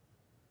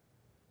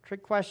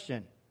 Trick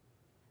question.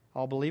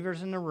 All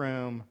believers in the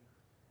room,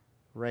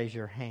 raise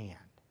your hand.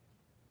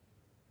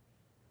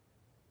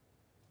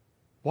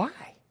 Why?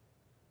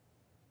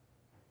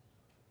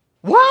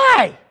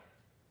 Why?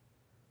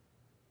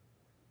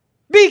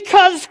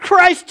 Because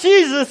Christ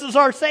Jesus is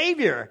our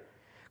Savior.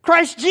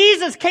 Christ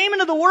Jesus came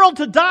into the world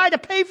to die to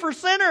pay for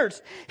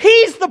sinners.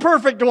 He's the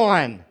perfect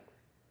one.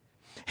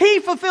 He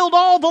fulfilled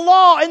all the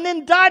law and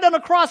then died on a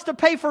cross to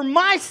pay for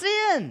my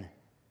sin.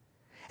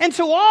 And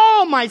so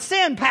all my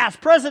sin, past,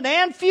 present,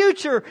 and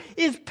future,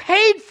 is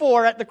paid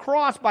for at the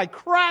cross by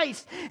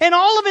Christ. And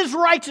all of His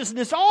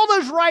righteousness, all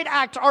those right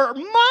acts are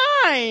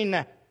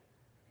mine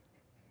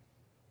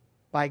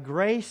by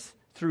grace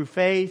through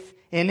faith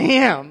in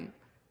Him.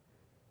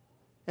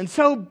 And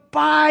so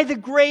by the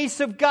grace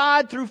of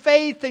God through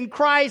faith in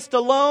Christ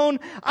alone,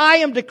 I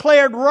am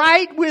declared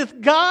right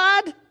with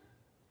God.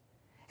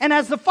 And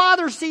as the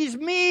Father sees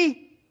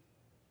me,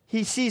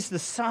 He sees the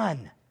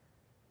Son,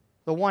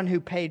 the one who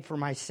paid for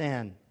my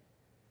sin.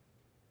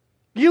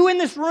 You in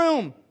this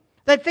room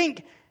that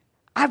think,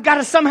 I've got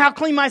to somehow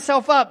clean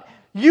myself up,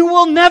 you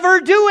will never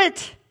do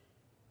it.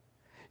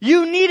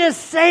 You need a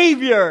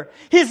Savior.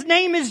 His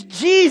name is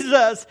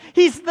Jesus.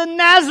 He's the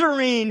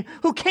Nazarene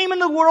who came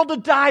into the world to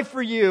die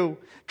for you.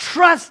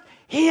 Trust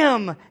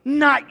Him,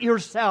 not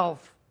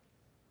yourself.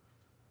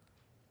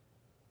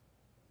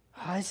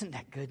 Oh, isn't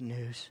that good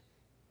news?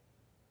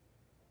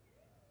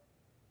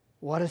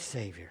 What a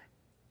Savior.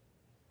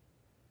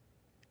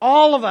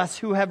 All of us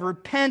who have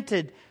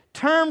repented,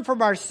 turned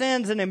from our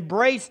sins, and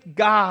embraced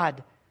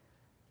God,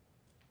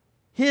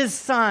 His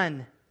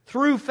Son,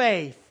 through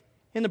faith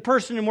in the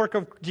person and work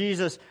of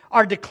Jesus,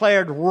 are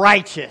declared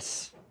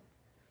righteous.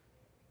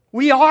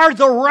 We are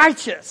the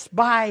righteous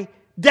by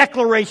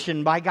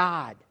declaration by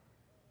God,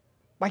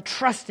 by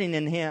trusting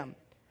in Him.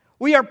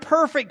 We are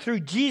perfect through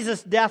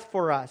Jesus' death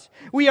for us.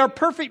 We are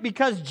perfect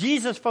because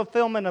Jesus'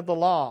 fulfillment of the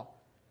law.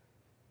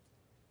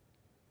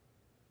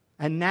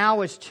 And now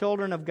as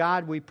children of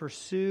God, we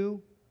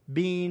pursue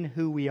being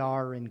who we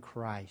are in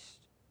Christ.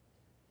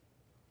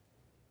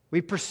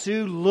 We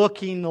pursue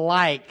looking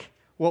like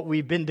what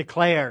we've been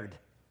declared.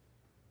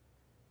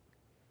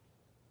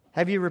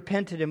 Have you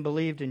repented and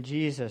believed in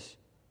Jesus?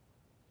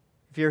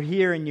 If you're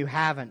here and you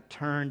haven't,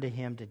 turn to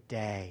Him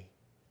today.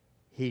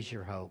 He's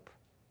your hope.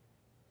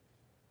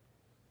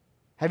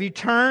 Have you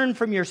turned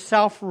from your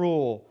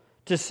self-rule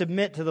to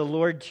submit to the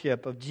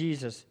lordship of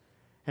Jesus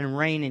and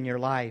reign in your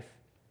life?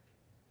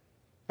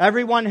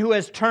 Everyone who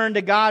has turned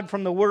to God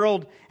from the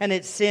world and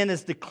its sin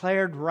is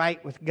declared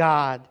right with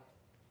God.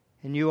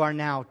 And you are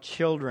now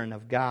children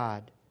of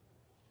God.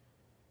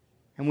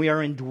 And we are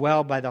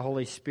indwelled by the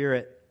Holy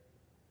Spirit.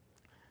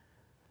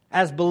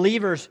 As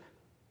believers,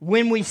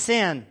 when we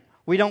sin,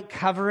 we don't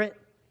cover it.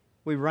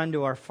 We run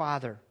to our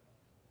Father.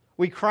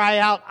 We cry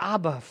out,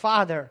 Abba,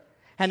 Father,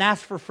 and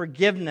ask for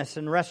forgiveness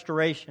and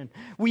restoration.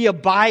 We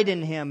abide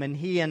in Him and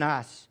He in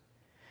us.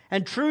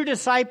 And true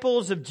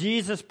disciples of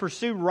Jesus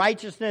pursue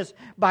righteousness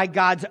by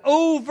God's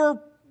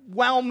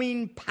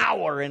overwhelming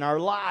power in our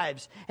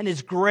lives and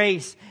His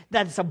grace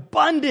that's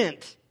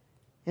abundant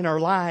in our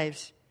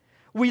lives.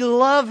 We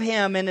love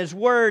Him and His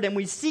Word, and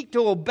we seek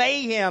to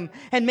obey Him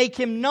and make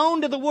Him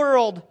known to the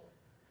world.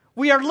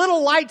 We are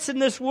little lights in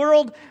this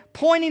world,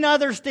 pointing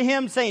others to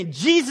Him, saying,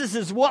 Jesus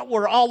is what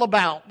we're all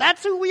about.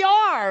 That's who we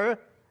are.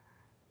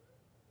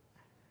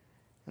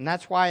 And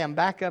that's why I'm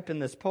back up in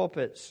this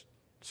pulpit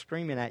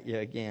screaming at you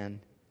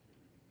again.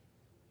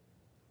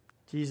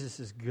 Jesus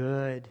is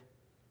good.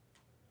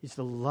 He's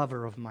the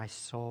lover of my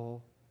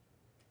soul.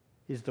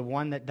 He's the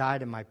one that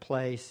died in my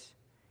place.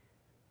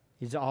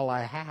 He's all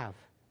I have.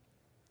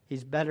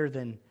 He's better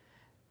than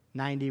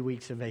 90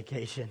 weeks of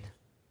vacation.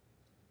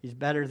 He's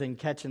better than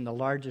catching the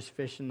largest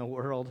fish in the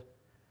world.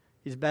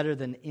 He's better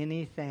than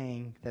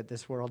anything that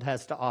this world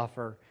has to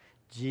offer.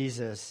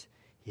 Jesus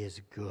is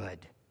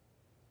good.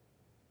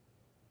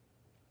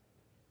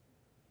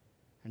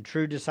 And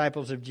true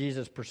disciples of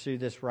Jesus pursue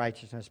this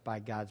righteousness by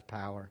God's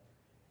power.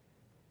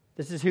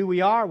 This is who we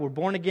are. We're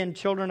born again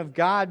children of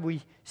God.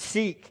 We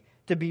seek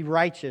to be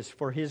righteous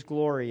for His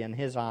glory and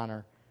His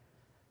honor,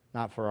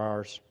 not for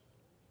ours.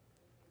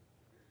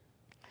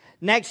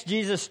 Next,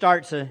 Jesus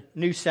starts a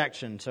new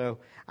section. So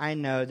I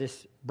know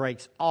this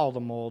breaks all the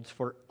molds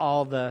for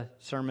all the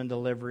sermon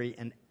delivery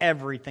and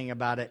everything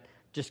about it.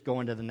 Just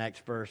go into the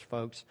next verse,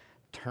 folks.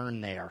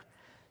 Turn there.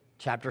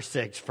 Chapter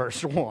 6,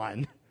 verse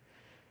 1.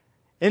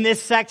 In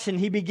this section,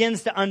 He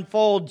begins to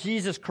unfold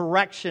Jesus'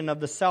 correction of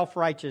the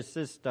self-righteous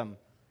system.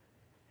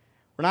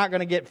 We're not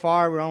going to get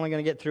far. We're only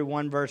going to get through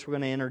one verse. We're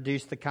going to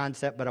introduce the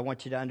concept, but I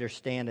want you to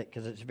understand it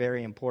because it's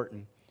very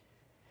important.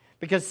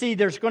 Because, see,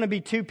 there's going to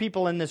be two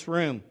people in this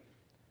room.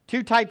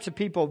 Two types of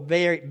people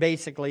very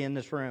basically in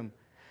this room.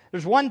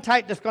 There's one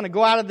type that's going to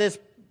go out of this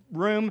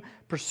room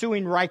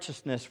pursuing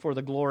righteousness for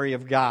the glory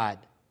of God.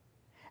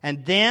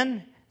 And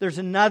then there's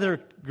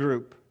another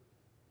group.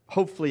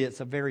 Hopefully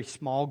it's a very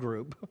small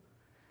group.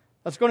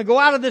 That's going to go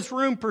out of this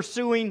room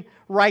pursuing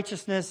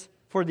righteousness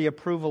for the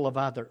approval of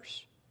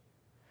others.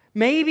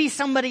 Maybe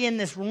somebody in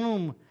this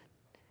room,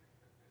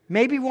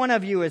 maybe one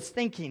of you is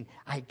thinking,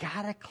 I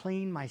got to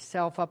clean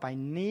myself up. I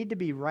need to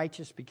be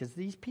righteous because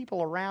these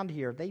people around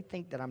here, they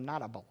think that I'm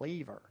not a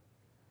believer.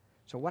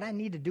 So what I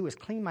need to do is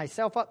clean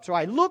myself up so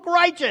I look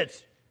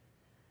righteous.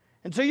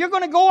 And so you're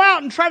going to go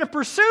out and try to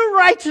pursue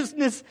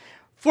righteousness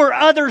for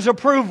others'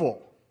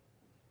 approval.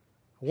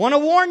 I want to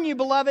warn you,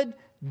 beloved,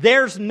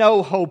 there's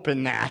no hope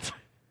in that.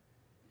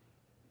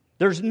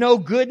 There's no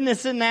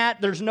goodness in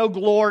that. There's no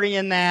glory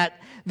in that.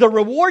 The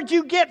reward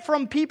you get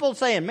from people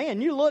saying,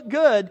 man, you look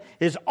good,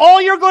 is all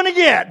you're going to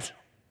get.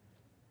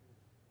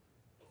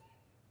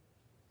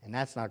 And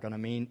that's not going to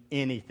mean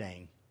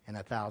anything in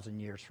 1,000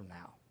 years from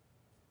now.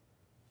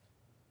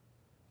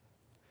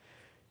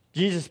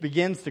 Jesus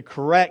begins to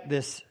correct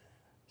this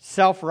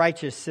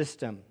self-righteous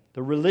system,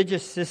 the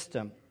religious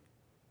system.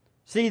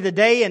 See, the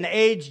day and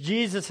age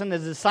Jesus and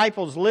His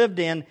disciples lived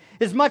in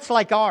is much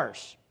like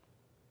ours.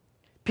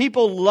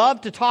 People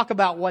love to talk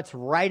about what's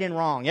right and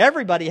wrong.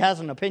 Everybody has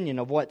an opinion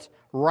of what's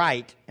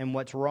right and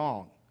what's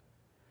wrong.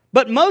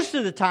 But most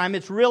of the time,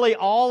 it's really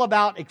all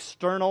about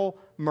external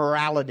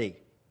morality.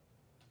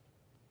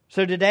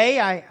 So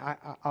today,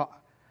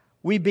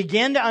 we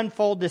begin to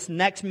unfold this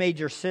next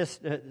major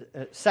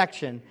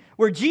section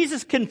where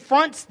Jesus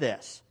confronts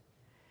this.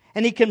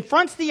 And He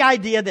confronts the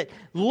idea that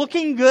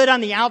looking good on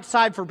the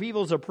outside for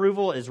people's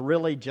approval is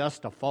really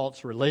just a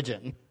false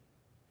religion.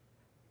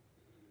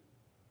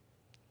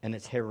 And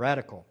it's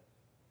heretical.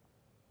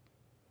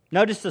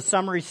 Notice the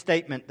summary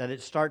statement that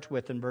it starts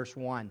with in verse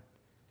 1.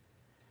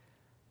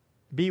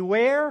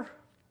 Beware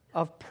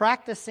of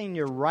practicing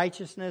your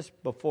righteousness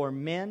before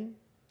men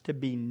to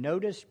be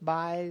noticed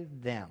by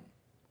them.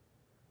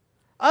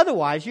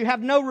 Otherwise, you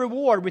have no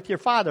reward with your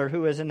Father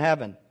who is in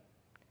heaven.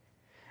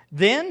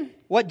 Then,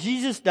 what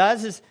Jesus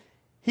does is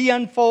He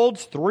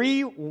unfolds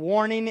 3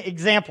 warning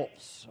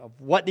examples of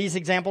what these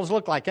examples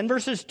look like. In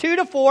verses 2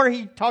 to 4,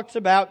 He talks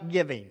about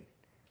giving.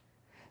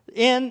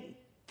 In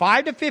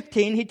 5 to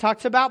 15, He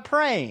talks about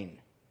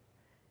praying.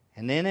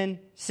 And then in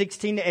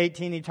 16 to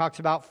 18, He talks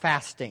about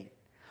fasting.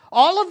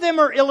 All of them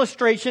are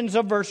illustrations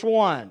of verse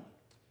 1.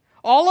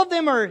 All of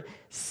them are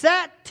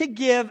set to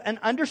give an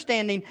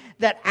understanding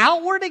that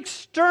outward,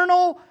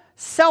 external,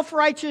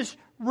 self-righteous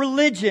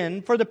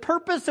religion for the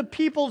purpose of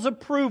people's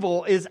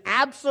approval is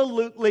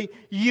absolutely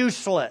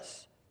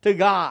useless to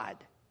God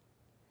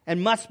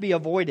and must be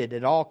avoided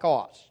at all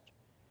costs.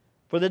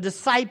 For the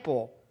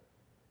disciple,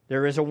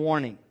 there is a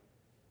warning.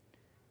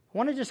 I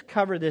want to just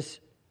cover this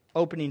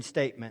opening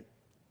statement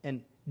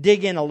and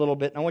dig in a little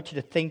bit, and I want you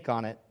to think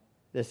on it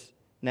this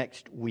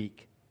next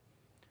week.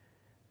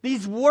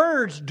 These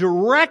words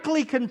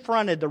directly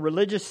confronted the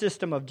religious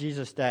system of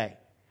Jesus' day.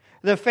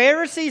 The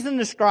Pharisees and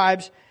the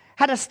scribes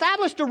had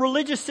established a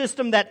religious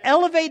system that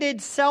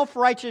elevated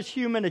self-righteous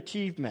human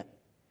achievement.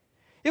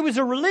 It was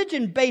a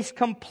religion based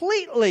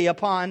completely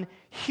upon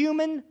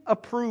human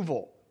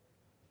approval.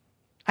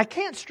 I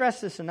can't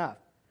stress this enough.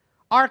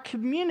 Our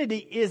community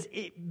is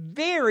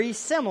very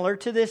similar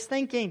to this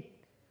thinking.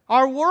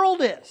 Our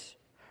world is.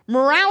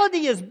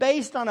 Morality is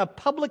based on a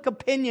public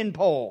opinion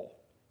poll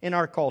in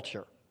our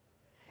culture.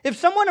 If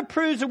someone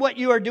approves of what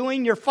you are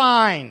doing, you're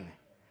fine.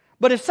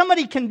 But if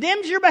somebody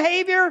condemns your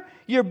behavior,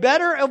 you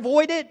better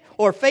avoid it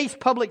or face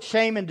public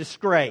shame and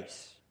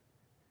disgrace.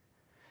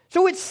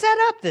 So it's set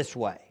up this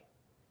way.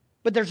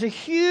 But there's a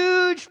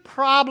huge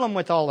problem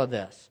with all of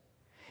this.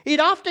 It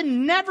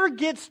often never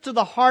gets to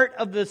the heart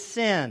of the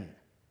sin.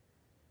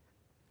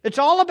 It's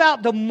all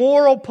about the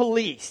moral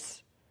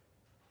police,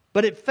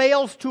 but it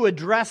fails to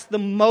address the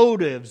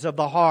motives of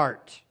the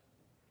heart.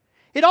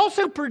 It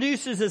also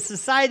produces a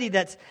society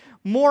that's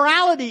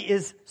morality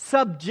is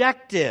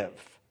subjective.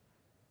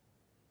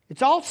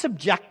 It's all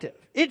subjective.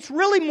 It's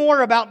really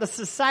more about the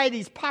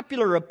society's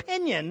popular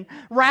opinion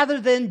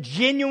rather than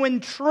genuine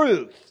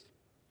truth.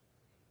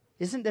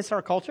 Isn't this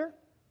our culture?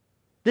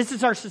 This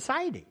is our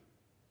society.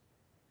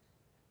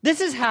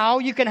 This is how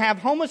you can have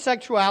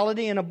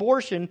homosexuality and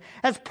abortion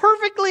as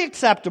perfectly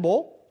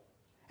acceptable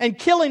and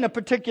killing a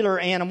particular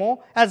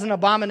animal as an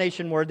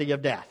abomination worthy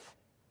of death.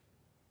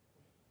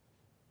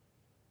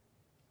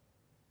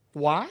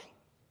 Why?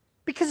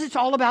 Because it's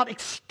all about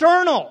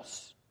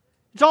externals.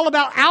 It's all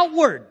about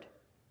outward.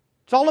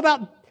 It's all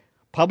about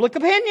public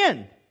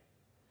opinion.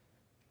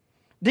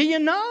 Do you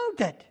know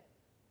that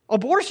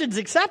abortion's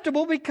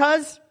acceptable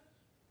because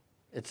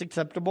it's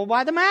acceptable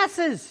by the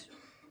masses?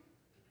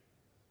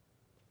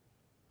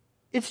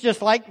 It's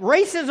just like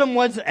racism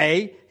was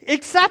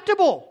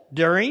acceptable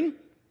during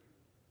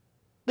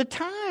the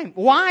time.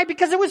 Why?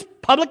 Because it was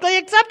publicly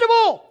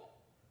acceptable.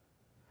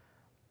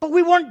 But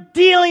we weren't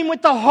dealing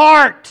with the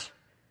heart.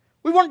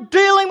 We weren't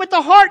dealing with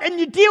the heart, and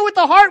you deal with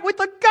the heart with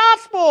the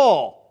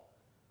gospel.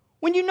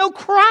 When you know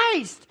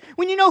Christ,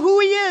 when you know who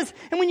He is,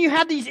 and when you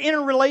have these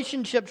inner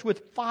relationships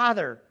with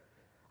Father,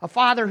 a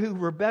Father who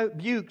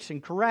rebukes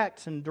and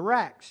corrects and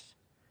directs.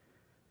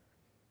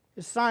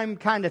 This same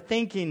kind of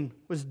thinking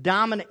was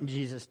dominant in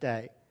Jesus'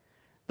 day.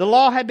 The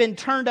law had been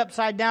turned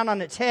upside down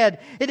on its head.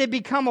 It had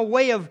become a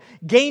way of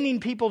gaining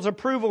people's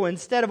approval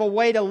instead of a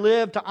way to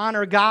live to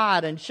honor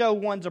God and show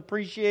one's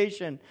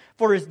appreciation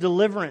for His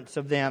deliverance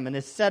of them and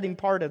His setting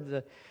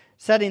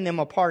them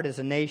apart as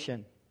a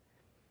nation.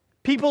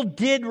 People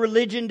did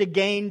religion to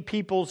gain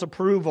people's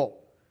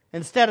approval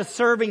instead of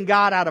serving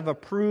God out of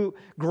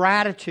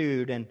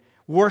gratitude and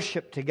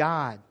worship to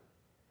God.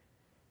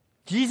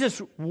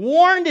 Jesus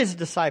warned His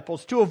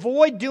disciples to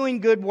avoid doing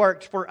good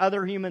works for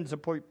other humans'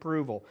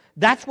 approval.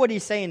 That's what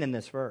He's saying in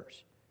this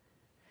verse.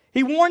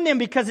 He warned them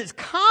because it's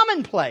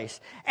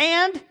commonplace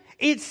and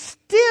it's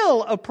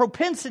still a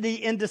propensity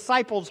in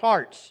disciples'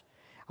 hearts.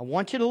 I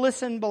want you to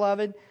listen,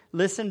 beloved.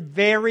 Listen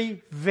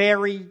very,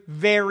 very,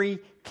 very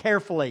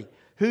carefully.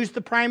 Who's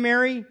the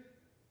primary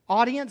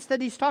audience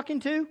that He's talking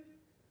to?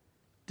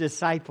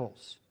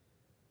 Disciples.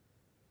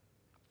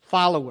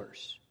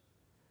 Followers.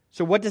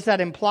 So what does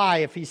that imply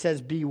if He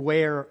says,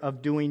 beware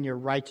of doing your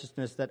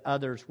righteousness that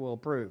others will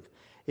approve?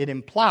 It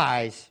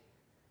implies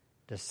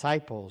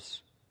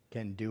disciples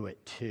can do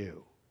it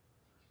too.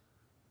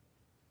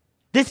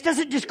 This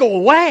doesn't just go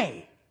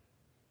away.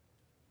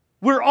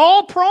 We're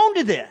all prone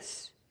to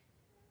this.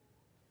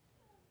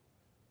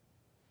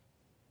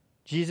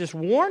 Jesus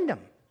warned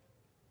them.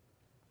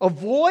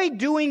 Avoid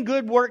doing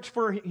good works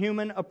for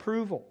human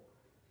approval.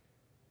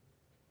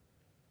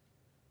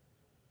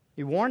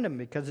 He warned them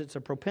because it's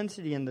a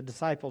propensity in the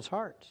disciples'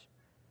 hearts.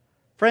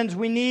 Friends,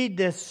 we need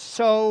this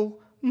so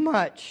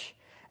much.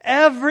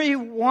 Every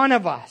one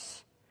of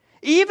us,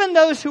 even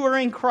those who are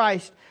in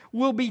Christ,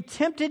 will be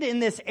tempted in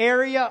this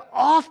area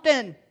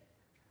often.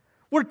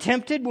 We're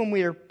tempted when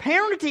we're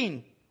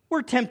parenting.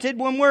 We're tempted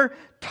when we're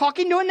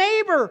talking to a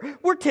neighbor.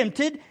 We're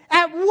tempted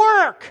at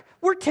work.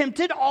 We're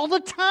tempted all the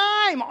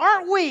time,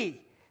 aren't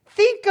we?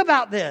 Think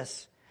about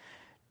this.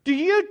 Do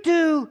you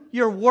do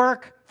your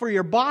work for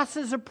your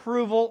boss's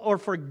approval or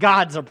for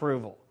God's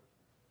approval?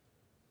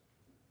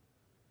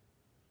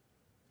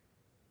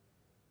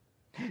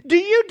 Do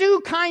you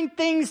do kind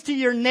things to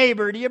your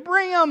neighbor? Do you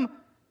bring them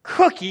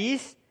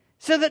cookies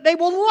so that they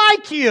will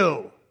like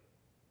you?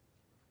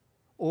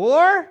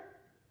 Or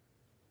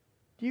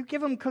do you give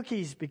them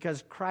cookies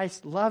because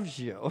Christ loves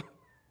you?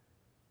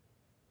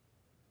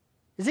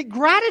 Is it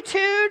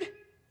gratitude?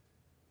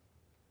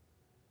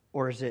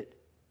 Or is it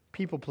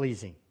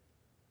people-pleasing?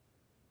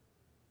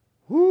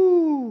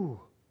 Woo!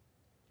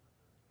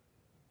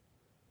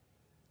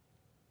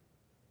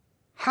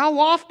 How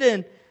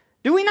often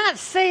do we not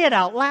say it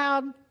out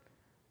loud,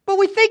 but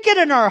we think it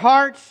in our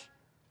hearts?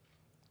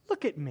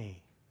 Look at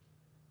me.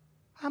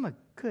 I'm a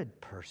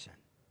good person.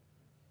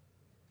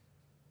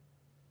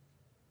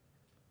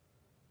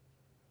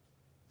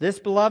 This,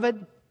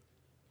 beloved,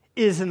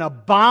 is an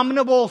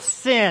abominable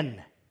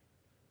sin.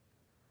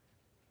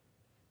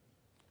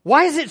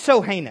 Why is it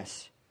so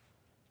heinous?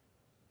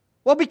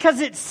 Well, because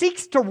it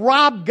seeks to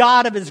rob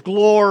God of His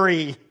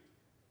glory.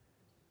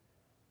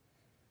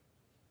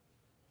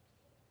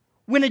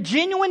 When a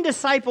genuine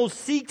disciple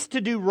seeks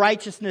to do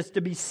righteousness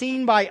to be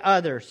seen by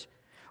others,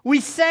 we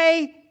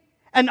say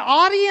an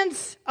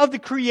audience of the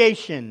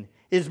creation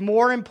is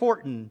more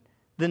important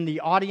than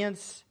the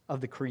audience of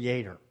the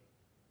Creator.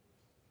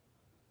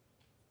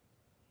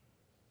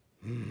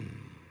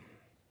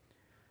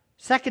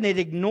 Second, it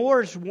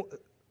ignores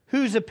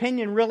whose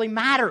opinion really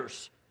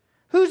matters.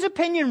 Whose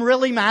opinion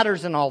really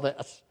matters in all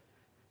this?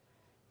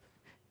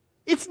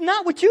 It's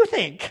not what you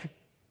think,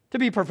 to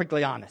be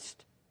perfectly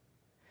honest.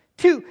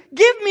 To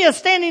give me a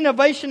standing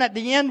ovation at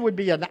the end would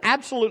be an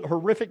absolute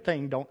horrific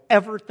thing. Don't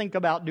ever think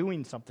about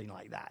doing something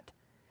like that.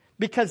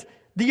 Because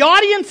the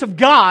audience of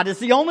God is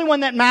the only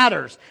one that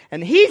matters.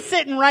 And He's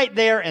sitting right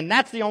there, and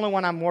that's the only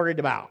one I'm worried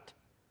about.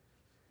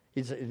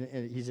 He's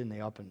in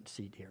the open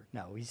seat here.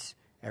 No, He's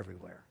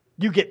everywhere.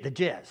 You get the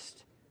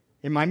gist.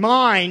 In my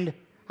mind,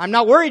 I'm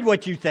not worried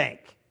what you think.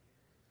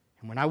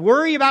 And when I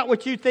worry about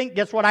what you think,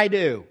 guess what I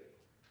do?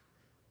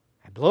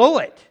 I blow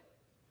it.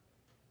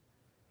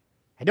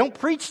 I don't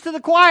preach to the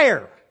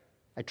choir.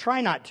 I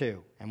try not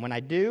to. And when I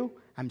do,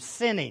 I'm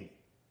sinning.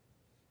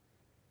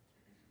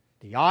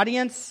 The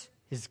audience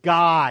is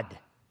God.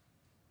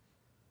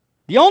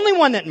 The only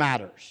one that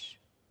matters.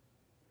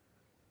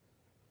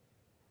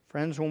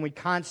 Friends, when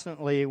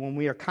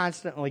we are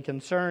constantly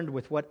concerned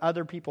with what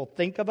other people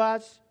think of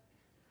us,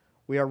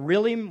 we are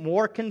really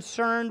more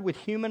concerned with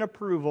human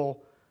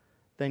approval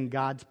than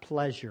God's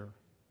pleasure.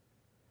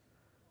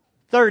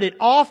 Third, it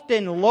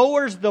often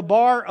lowers the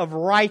bar of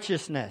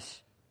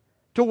righteousness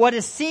to what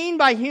is seen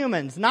by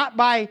humans, not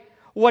by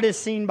what is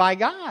seen by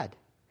God.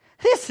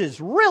 This is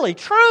really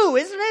true,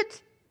 isn't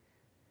it?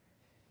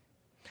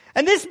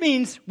 And this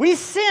means we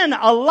sin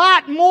a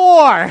lot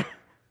more.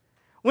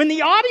 When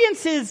the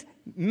audience is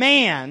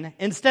man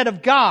instead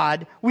of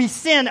God, we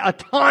sin a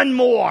ton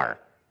more.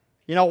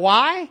 You know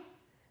why?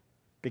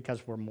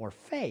 Because we're more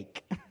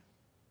fake.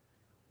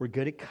 We're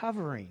good at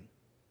covering.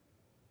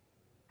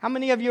 How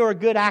many of you are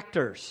good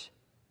actors?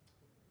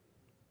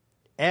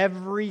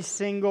 Every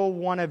single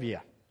one of you.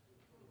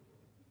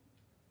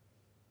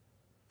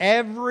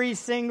 Every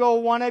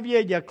single one of you.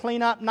 You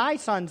clean up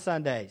nice on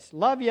Sundays.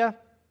 Love you.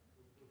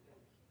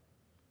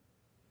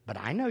 But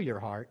I know your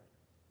heart.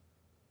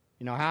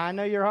 You know how I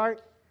know your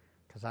heart?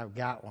 Because I've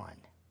got one.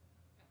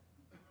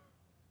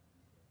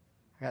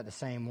 I got the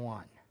same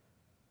one.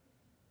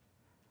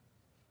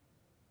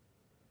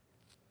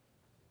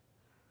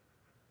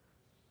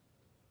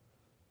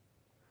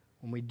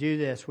 When we do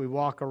this, we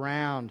walk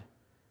around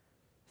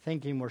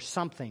thinking we're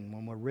something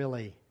when we're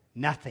really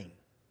nothing.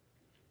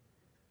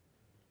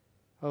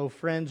 Oh,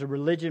 friends, a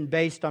religion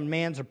based on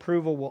man's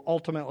approval will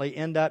ultimately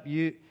end up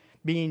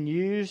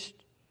being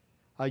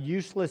a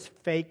useless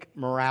fake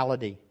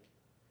morality.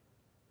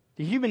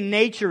 The human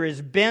nature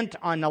is bent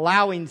on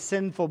allowing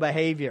sinful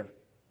behavior.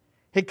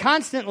 It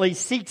constantly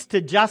seeks to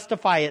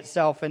justify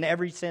itself in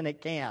every sin it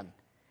can.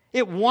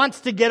 It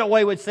wants to get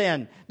away with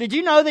sin. Did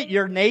you know that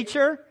your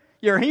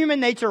human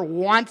nature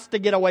wants to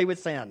get away with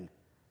sin?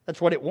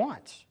 That's what it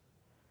wants.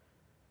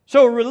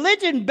 So a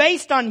religion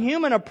based on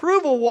human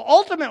approval will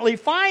ultimately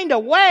find a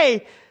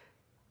way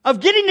of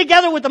getting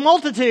together with the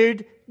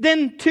multitude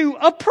than to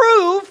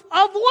approve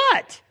of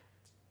what?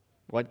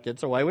 What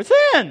gets away with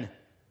sin.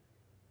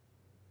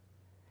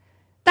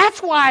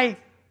 That's why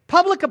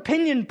public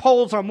opinion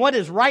polls on what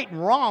is right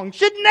and wrong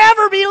should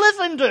never be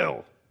listened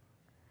to.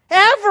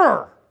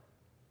 Ever.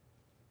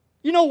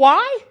 You know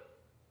why?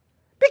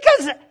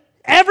 Because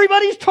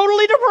everybody's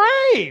totally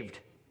depraved.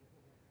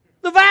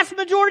 The vast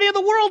majority of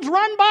the world's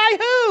run by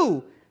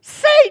who?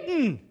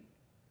 Satan.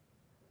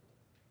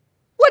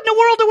 What in the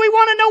world do we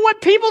want to know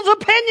what people's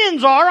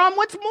opinions are on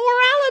what's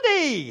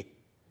morality?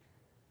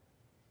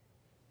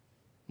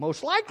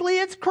 Most likely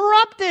it's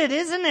corrupted,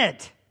 isn't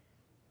it?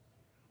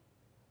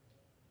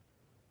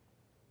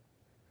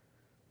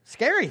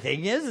 Scary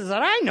thing is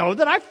that I know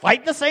that I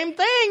fight the same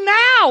thing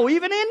now,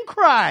 even in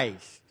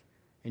Christ.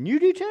 And you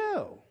do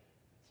too.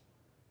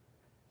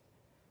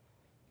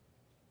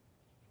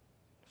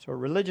 So a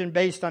religion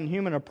based on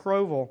human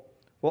approval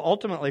will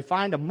ultimately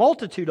find a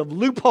multitude of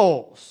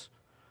loopholes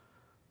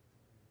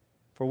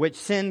for which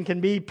sin can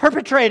be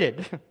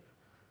perpetrated.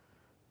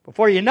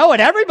 Before you know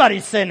it,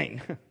 everybody's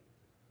sinning.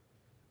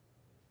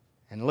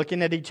 And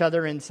looking at each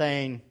other and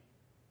saying,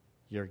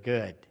 "You're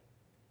good."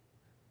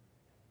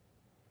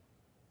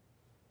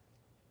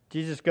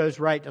 Jesus goes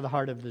right to the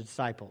heart of the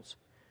disciples.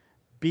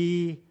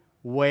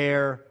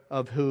 Beware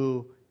of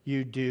who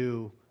you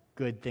do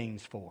good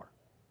things for.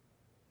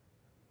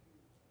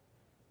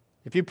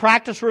 If you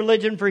practice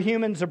religion for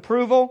humans'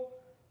 approval,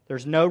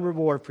 there's no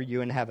reward for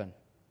you in heaven.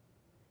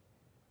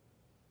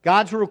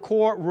 God's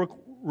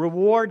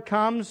reward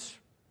comes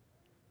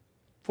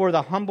for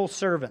the humble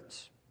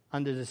servants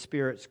under the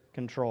Spirit's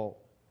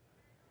control.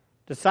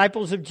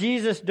 Disciples of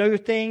Jesus do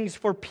things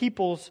for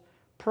people's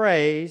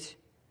praise,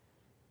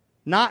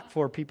 not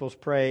for people's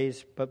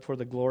praise, but for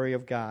the glory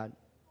of God.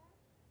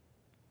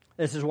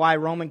 This is why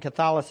Roman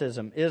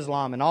Catholicism,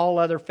 Islam, and all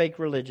other fake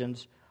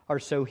religions are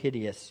so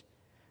hideous.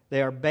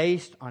 They are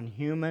based on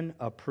human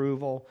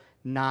approval,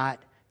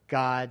 not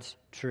God's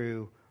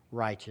true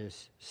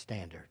righteous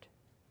standard.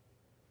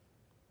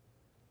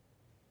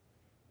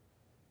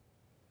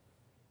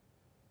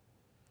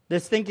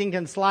 This thinking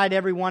can slide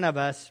every one of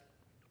us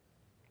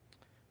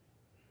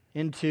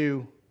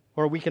into,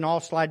 or we can all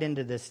slide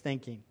into this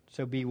thinking,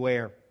 so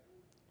beware.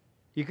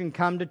 You can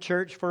come to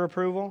church for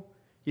approval.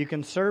 You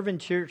can serve in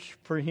church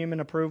for human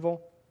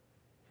approval.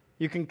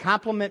 You can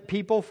compliment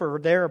people for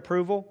their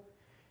approval.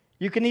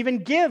 You can even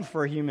give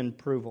for human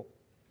approval.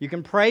 You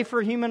can pray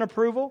for human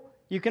approval.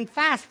 You can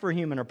fast for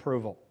human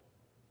approval.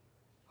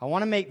 I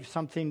want to make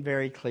something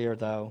very clear,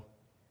 though.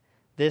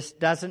 This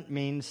doesn't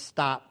mean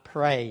stop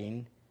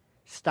praying,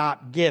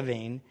 stop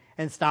giving,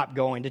 and stop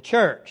going to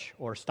church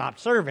or stop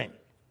serving.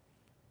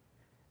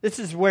 This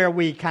is where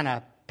we kind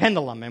of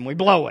pendulum and we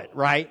blow it,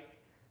 right?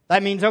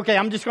 That means, okay,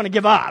 I'm just going to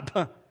give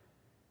up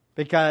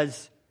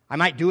because I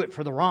might do it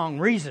for the wrong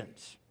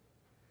reasons.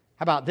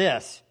 How about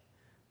this?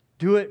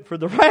 Do it for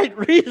the right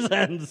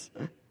reasons.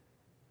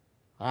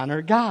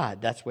 Honor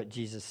God. That's what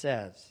Jesus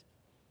says.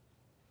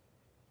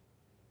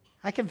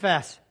 I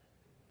confess.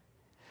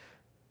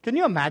 Can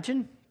you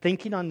imagine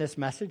thinking on this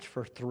message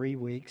for 3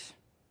 weeks?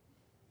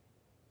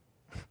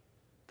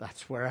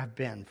 That's where I've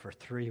been for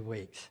 3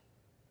 weeks.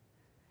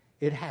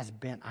 It has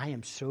been. I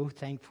am so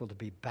thankful to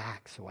be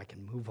back so I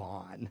can move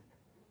on.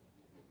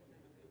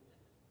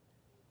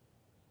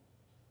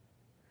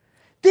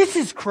 This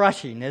is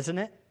crushing, isn't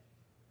it?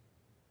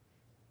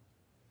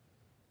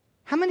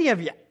 How many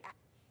of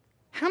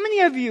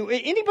you,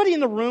 anybody in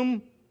the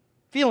room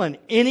feeling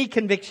any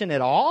conviction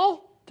at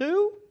all,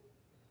 too?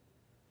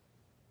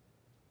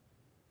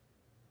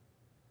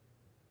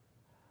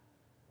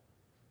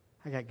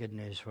 I got good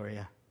news for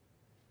you.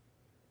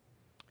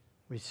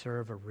 We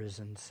serve a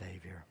risen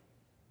Savior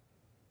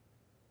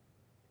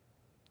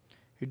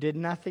who did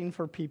nothing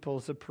for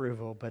people's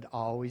approval, but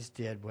always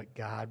did what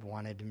God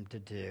wanted him to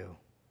do.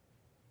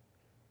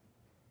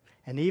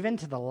 And even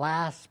to the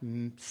last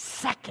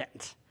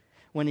second,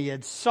 when he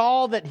had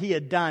saw that he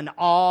had done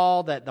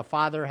all that the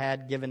Father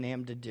had given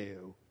him to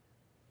do,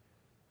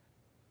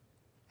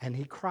 and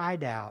he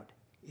cried out,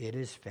 "It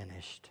is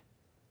finished."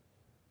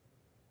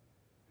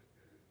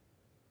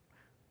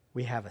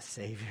 We have a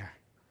Savior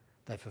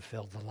that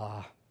fulfilled the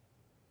law.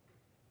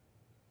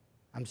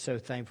 I'm so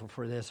thankful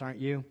for this, aren't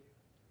you?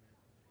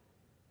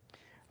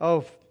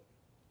 Oh,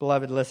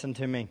 beloved, listen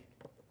to me.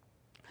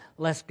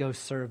 Let's go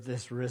serve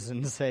this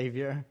risen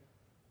Savior.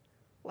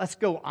 Let's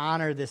go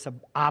honor this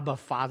Abba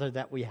Father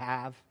that we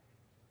have.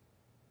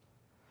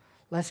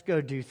 Let's go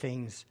do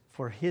things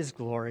for His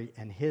glory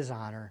and His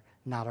honor,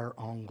 not our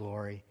own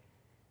glory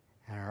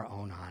and our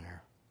own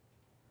honor.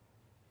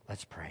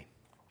 Let's pray.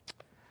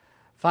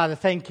 Father,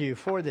 thank you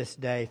for this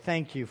day.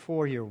 Thank you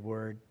for your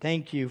word.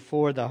 Thank you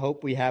for the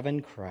hope we have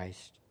in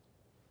Christ.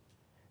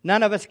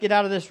 None of us get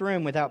out of this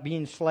room without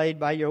being slayed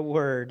by your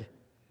word.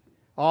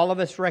 All of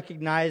us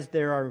recognize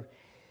there are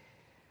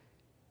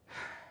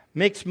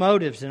mixed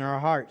motives in our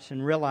hearts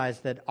and realize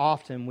that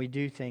often we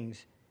do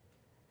things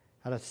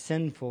out of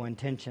sinful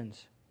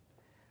intentions.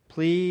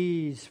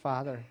 Please,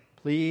 Father,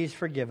 please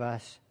forgive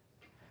us.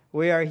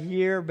 We are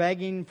here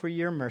begging for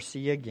your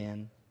mercy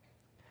again,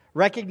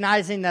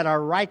 recognizing that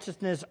our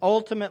righteousness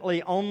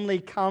ultimately only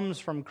comes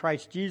from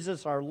Christ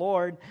Jesus our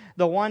Lord,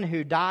 the one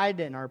who died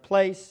in our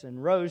place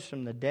and rose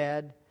from the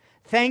dead.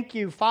 Thank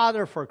you,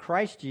 Father, for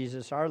Christ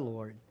Jesus our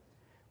Lord.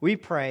 We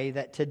pray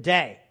that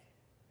today,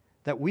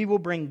 that we will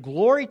bring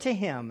glory to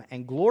Him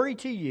and glory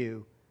to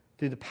you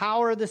through the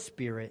power of the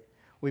Spirit.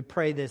 We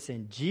pray this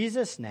in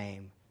Jesus'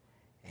 name.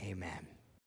 Amen.